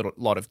quite a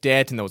lot of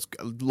debt, and there was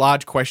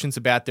large questions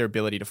about their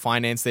ability to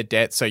finance their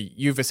debt. So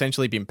you've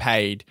essentially been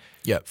paid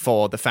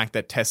for the fact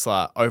that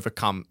Tesla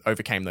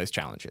overcame those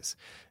challenges,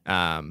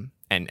 and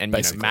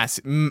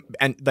massive,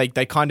 and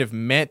they kind of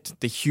met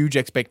the huge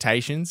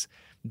expectations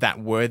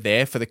that were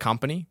there for the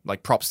company.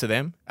 Like props to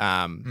them.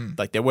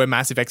 Like there were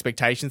massive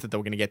expectations that they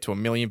were going to get to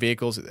 1 million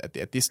vehicles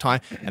at this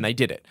time, and they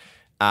did it.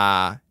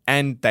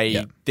 And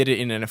they did it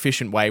in an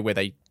efficient way where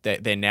they've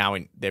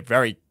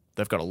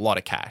got a lot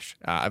of cash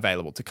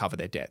available to cover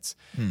their debts.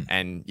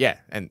 And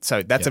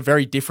so that's a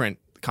very different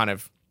kind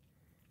of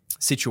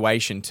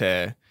situation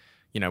to,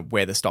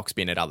 where the stock's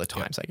been at other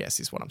times, I guess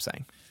is what I'm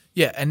saying.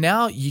 Yeah, and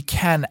now you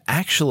can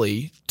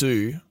actually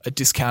do a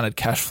discounted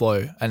cash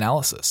flow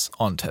analysis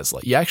on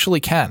Tesla. You actually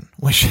can,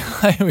 which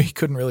we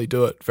couldn't really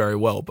do it very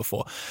well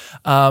before.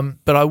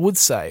 But I would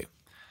say,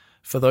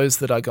 for those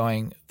that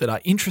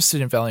are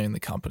interested in valuing the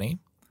company,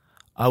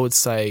 I would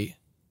say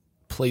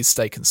please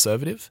stay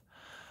conservative,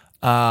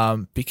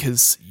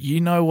 because you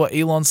know what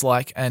Elon's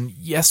like, and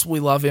yes, we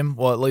love him.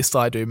 Well, at least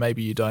I do.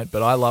 Maybe you don't,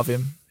 but I love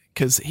him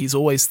because he's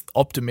always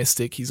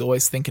optimistic. He's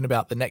always thinking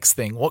about the next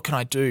thing. What can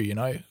I do?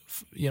 I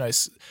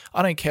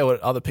don't care what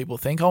other people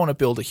think. I want to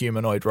build a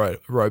humanoid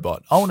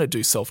robot. I want to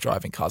do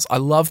self-driving cars. I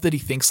love that he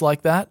thinks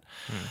like that.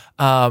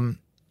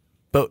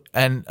 But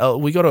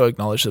we got to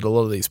acknowledge that a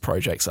lot of these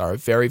projects are a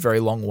very, very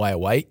long way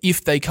away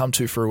if they come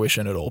to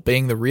fruition at all.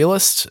 Being the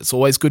realist, it's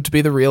always good to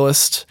be the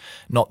realist,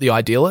 not the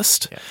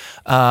idealist.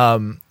 Yeah.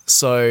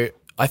 So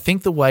I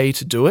think the way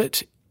to do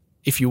it,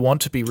 if you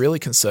want to be really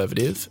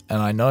conservative,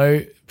 and I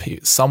know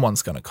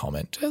someone's going to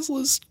comment,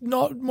 Tesla's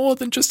not more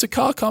than just a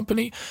car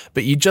company,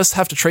 but you just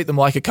have to treat them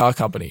like a car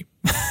company.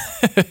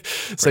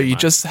 So you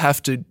just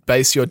have to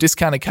base your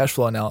discounted cash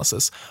flow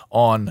analysis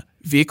on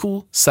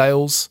vehicle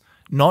sales,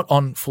 not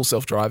on full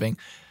self-driving.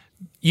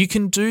 You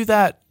can do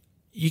that.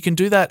 You can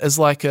do that as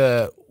like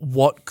a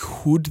what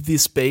could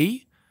this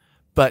be,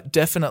 but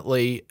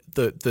definitely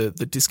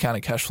the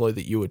discounted cash flow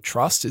that you would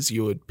trust is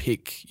you would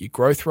pick your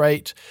growth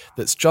rate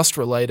that's just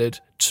related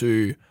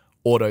to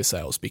auto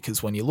sales,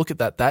 because when you look at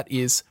that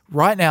is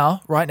right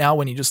now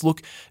when you just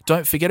look,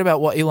 don't forget about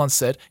what Elon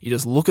said. You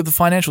just look at the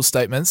financial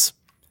statements.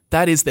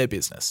 That is their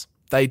business.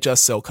 They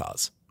just sell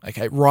cars.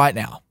 Okay, right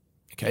now.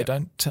 Okay,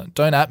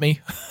 don't at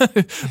me.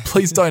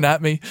 Please don't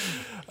at me.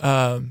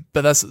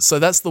 But that's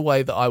the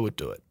way that I would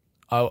do it.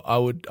 I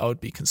would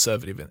be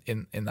conservative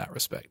in that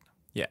respect.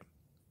 Yeah.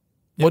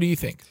 What do you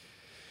think?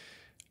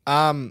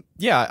 I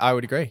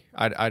would agree.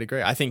 I'd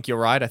agree. I think you're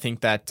right. I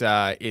think that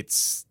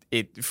it's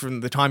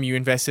from the time you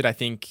invested, I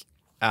think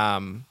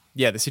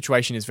the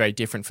situation is very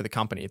different for the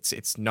company.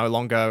 It's no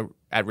longer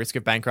at risk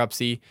of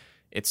bankruptcy.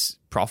 It's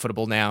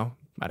profitable now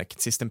at a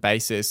consistent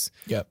basis.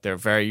 Yep. They're a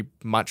very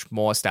much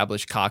more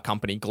established car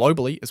company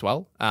globally as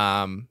well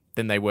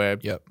than they were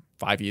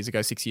 5 years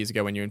ago, 6 years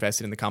ago when you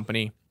invested in the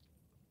company.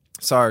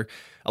 So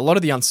a lot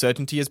of the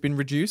uncertainty has been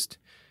reduced,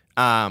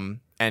 and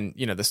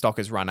the stock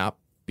has run up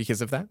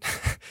because of that,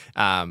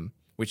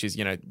 which is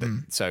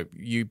so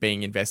you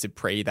being invested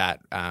pre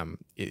that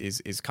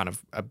is kind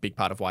of a big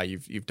part of why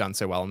you've done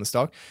so well in the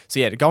stock.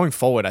 So going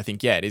forward, I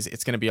think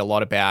it's going to be a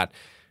lot about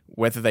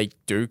whether they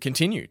do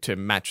continue to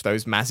match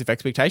those massive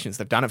expectations.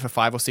 They've done it for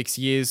 5 or 6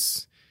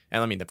 years.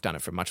 And I mean, they've done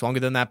it for much longer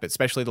than that, but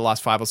especially the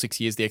last 5 or 6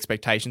 years, the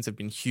expectations have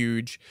been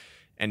huge.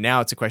 And now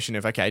it's a question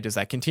of, okay, does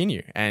that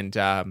continue? And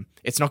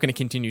it's not going to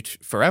continue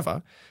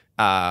forever,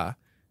 at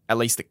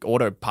least the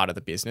auto part of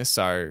the business.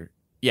 So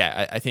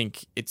I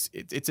think it's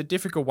a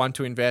difficult one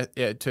to invest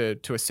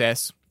to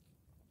assess.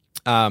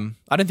 I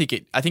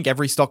think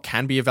every stock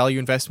can be a value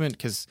investment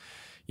because,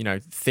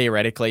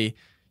 theoretically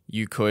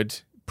you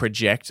could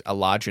project a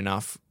large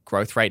enough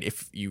growth rate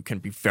if you can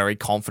be very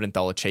confident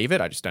they'll achieve it.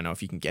 I just don't know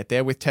if you can get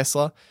there with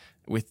Tesla,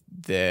 with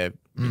their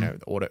the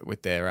auto,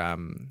 with their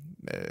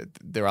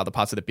other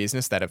parts of the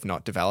business that have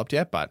not developed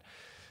yet. But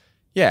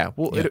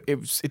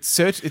it's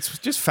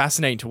just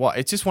fascinating to watch.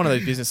 It's just one of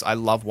those businesses I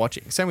love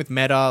watching. Same with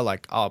Meta.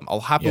 Like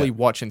I'll happily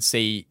watch and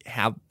see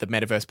how the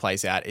metaverse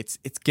plays out. It's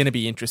going to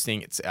be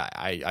interesting.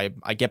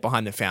 I get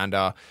behind the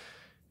founder.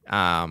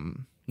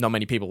 Not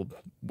many people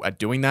are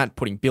doing that,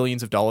 putting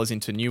billions of dollars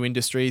into new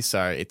industries.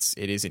 So it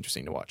is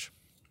interesting to watch.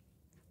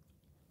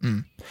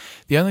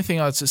 The only thing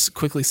I'll just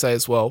quickly say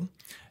as well,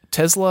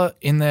 Tesla,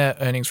 in their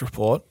earnings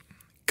report,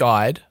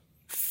 guide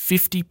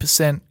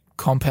 50%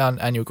 compound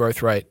annual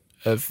growth rate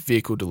of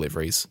vehicle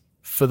deliveries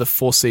for the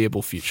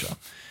foreseeable future.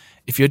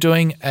 If you're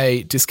doing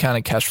a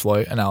discounted cash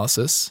flow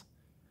analysis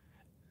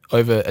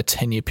over a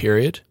 10-year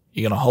period,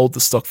 you're going to hold the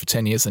stock for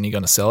 10 years and you're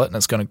going to sell it, and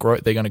it's going to grow.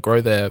 They're going to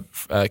grow their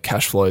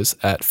cash flows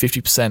at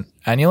 50%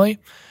 annually.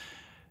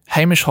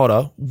 Hamish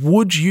Hodder,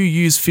 would you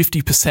use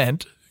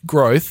 50%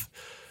 growth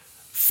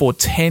for a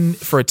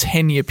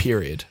 10-year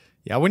period?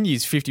 Yeah, I wouldn't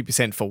use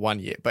 50% for 1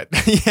 year, but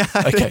yeah,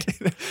 okay,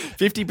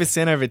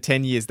 50% over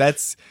 10 years.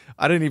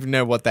 I don't even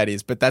know what that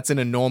is, but that's an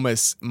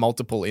enormous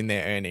multiple in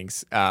their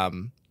earnings.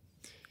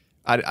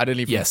 I don't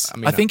even. Yes,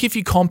 I think if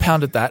you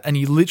compounded that and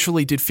you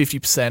literally did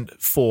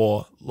 50%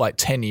 for like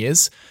 10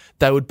 years,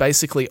 they would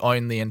basically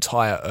own the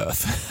entire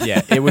Earth.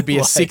 Yeah, it would be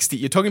a 60.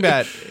 You're talking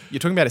about a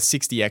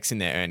 60x in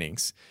their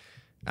earnings,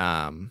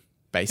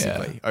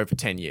 basically over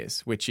 10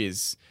 years, which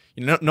is,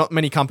 not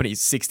many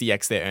companies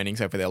 60x their earnings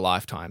over their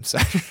lifetime. So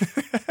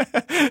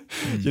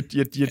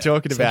you're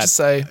talking about. Just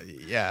say,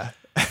 yeah.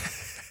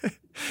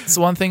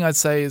 So one thing I'd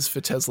say is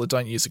for Tesla,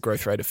 don't use a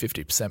growth rate of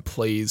 50%.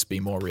 Please be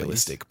more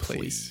realistic,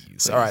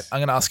 please. All right, I'm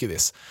going to ask you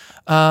this.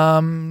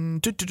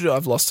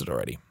 I've lost it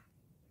already.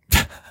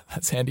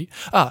 That's handy.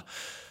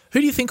 Who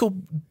do you think will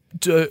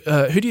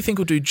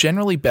do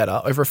generally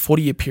better over a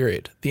 40-year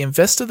period? The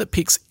investor that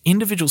picks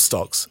individual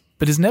stocks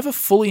but is never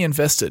fully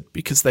invested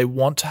because they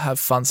want to have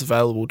funds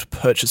available to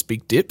purchase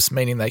big dips,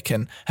 meaning they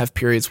can have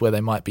periods where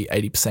they might be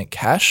 80%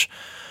 cash,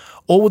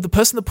 or would the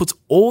person that puts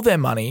all their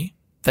money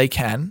they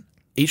can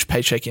each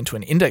paycheck into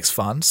an index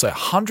fund, so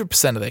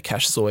 100% of their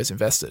cash is always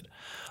invested?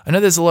 I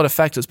know there's a lot of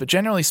factors, but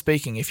generally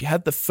speaking, if you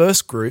had the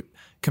first group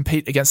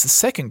compete against the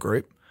second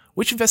group,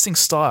 which investing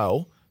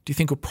style do you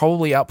think would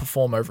probably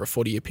outperform over a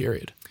 40-year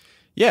period?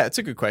 Yeah, it's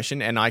a good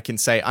question. And I can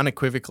say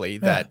unequivocally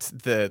that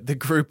the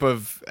group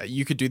of,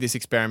 you could do this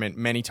experiment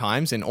many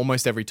times, and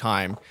almost every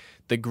time,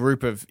 the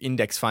group of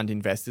index fund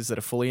investors that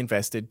are fully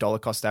invested, dollar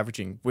cost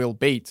averaging, will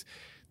beat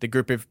the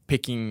group of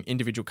picking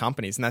individual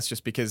companies. And that's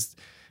just because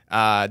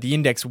the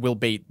index will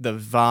beat the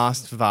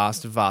vast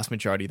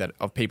majority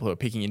of people who are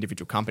picking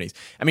individual companies.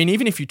 I mean,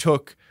 even if you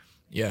took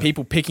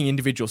people picking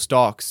individual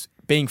stocks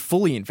being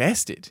fully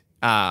invested,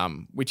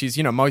 which is,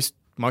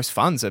 most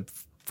funds are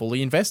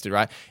fully invested,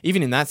 right?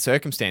 Even in that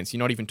circumstance, you're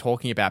not even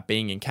talking about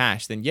being in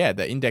cash, then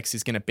the index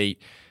is going to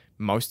beat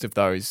most of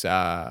those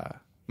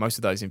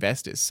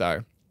investors.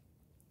 So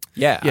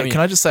can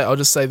I just say, I'll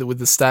just say that with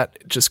the stat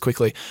just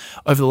quickly,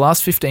 over the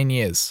last 15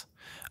 years,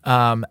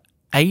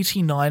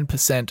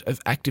 89%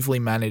 of actively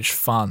managed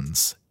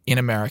funds in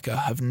America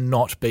have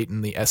not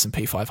beaten the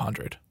S&P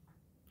 500.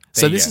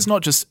 So this is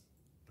not just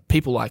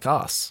people like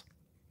us,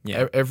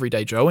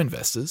 everyday Joe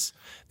investors.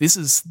 This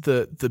is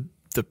the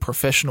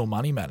professional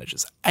money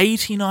managers.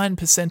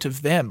 89%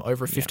 of them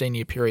over a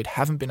 15-year period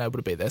haven't been able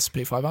to beat the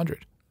S&P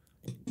 500.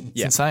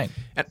 It's insane.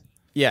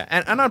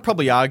 And I'd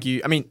probably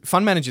argue,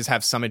 fund managers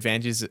have some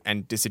advantages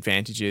and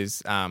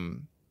disadvantages.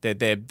 They're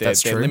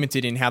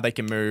limited in how they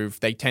can move.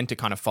 They tend to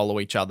kind of follow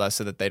each other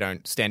so that they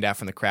don't stand out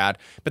from the crowd.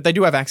 But they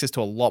do have access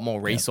to a lot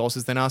more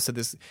resources than us. So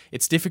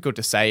it's difficult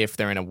to say if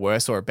they're in a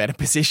worse or a better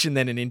position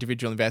than an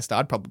individual investor.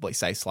 I'd probably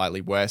say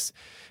slightly worse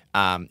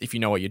if you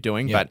know what you're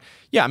doing. But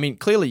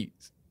clearly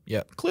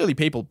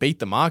people beat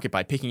the market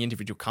by picking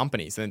individual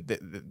companies. And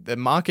the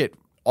market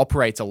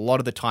operates a lot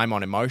of the time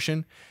on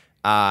emotion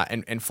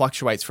and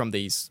fluctuates from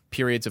these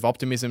periods of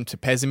optimism to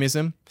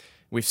pessimism.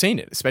 We've seen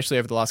it, especially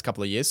over the last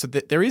couple of years. So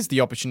there is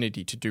the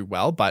opportunity to do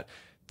well, but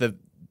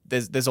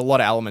there's a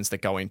lot of elements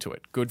that go into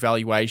it. Good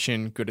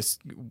valuation,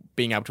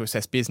 being able to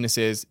assess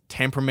businesses,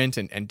 temperament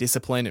and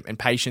discipline and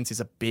patience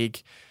is a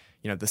big,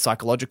 the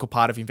psychological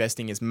part of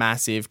investing is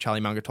massive. Charlie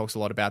Munger talks a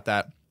lot about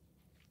that.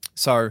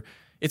 So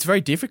it's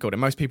very difficult, and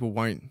most people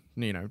won't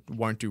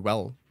do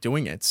well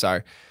doing it.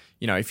 So,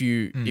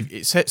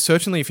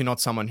 certainly if you're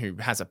not someone who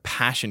has a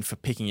passion for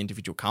picking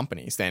individual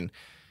companies, then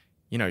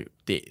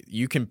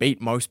you can beat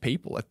most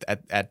people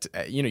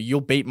you'll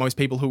beat most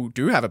people who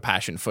do have a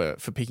passion for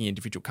picking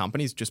individual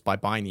companies just by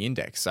buying the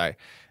index. So,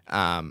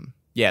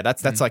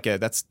 that's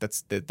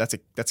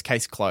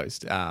case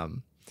closed.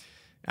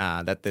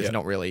 That there's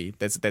not really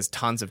there's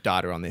tons of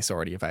data on this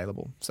already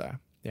available. So,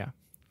 yeah.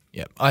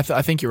 Yeah, I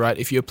think you're right.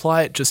 If you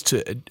apply it just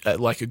to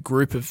like a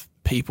group of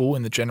people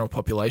in the general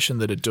population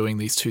that are doing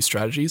these two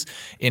strategies,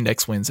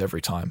 index wins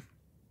every time.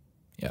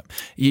 Yeah,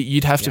 you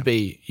would have to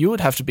be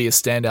a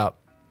standout,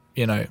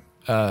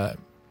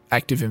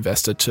 active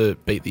investor to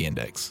beat the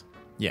index.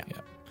 Yeah.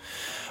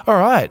 All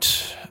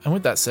right. And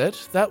with that said,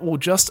 that will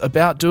just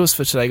about do us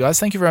for today, guys.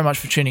 Thank you very much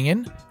for tuning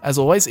in. As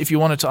always, if you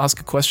wanted to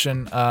ask a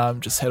question,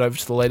 just head over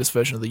to the latest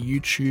version of the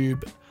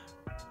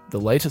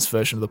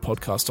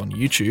podcast on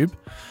YouTube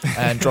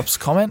and drop us a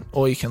comment,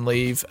 or you can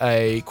leave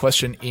a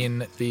question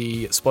in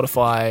the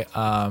Spotify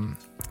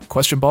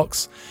question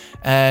box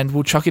and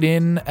we'll chuck it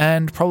in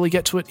and probably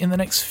get to it in the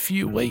next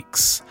few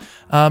weeks.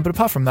 But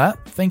apart from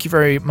that, thank you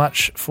very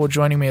much for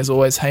joining me as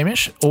always,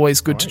 Hamish.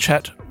 Always good to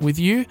chat with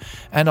you,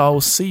 and I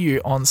will see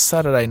you on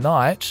Saturday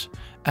night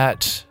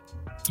at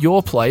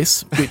your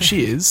place, which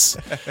is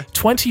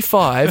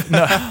 25.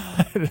 No.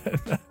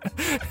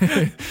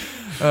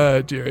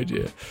 Oh dear.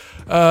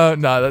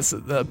 No, that's.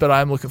 But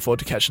I'm looking forward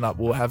to catching up.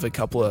 We'll have a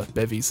couple of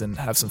bevies and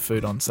have some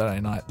food on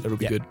Saturday night. It'll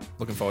be good.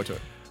 Looking forward to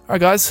it. All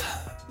right, guys.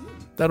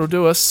 That'll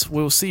do us.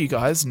 We'll see you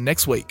guys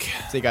next week.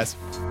 See you guys.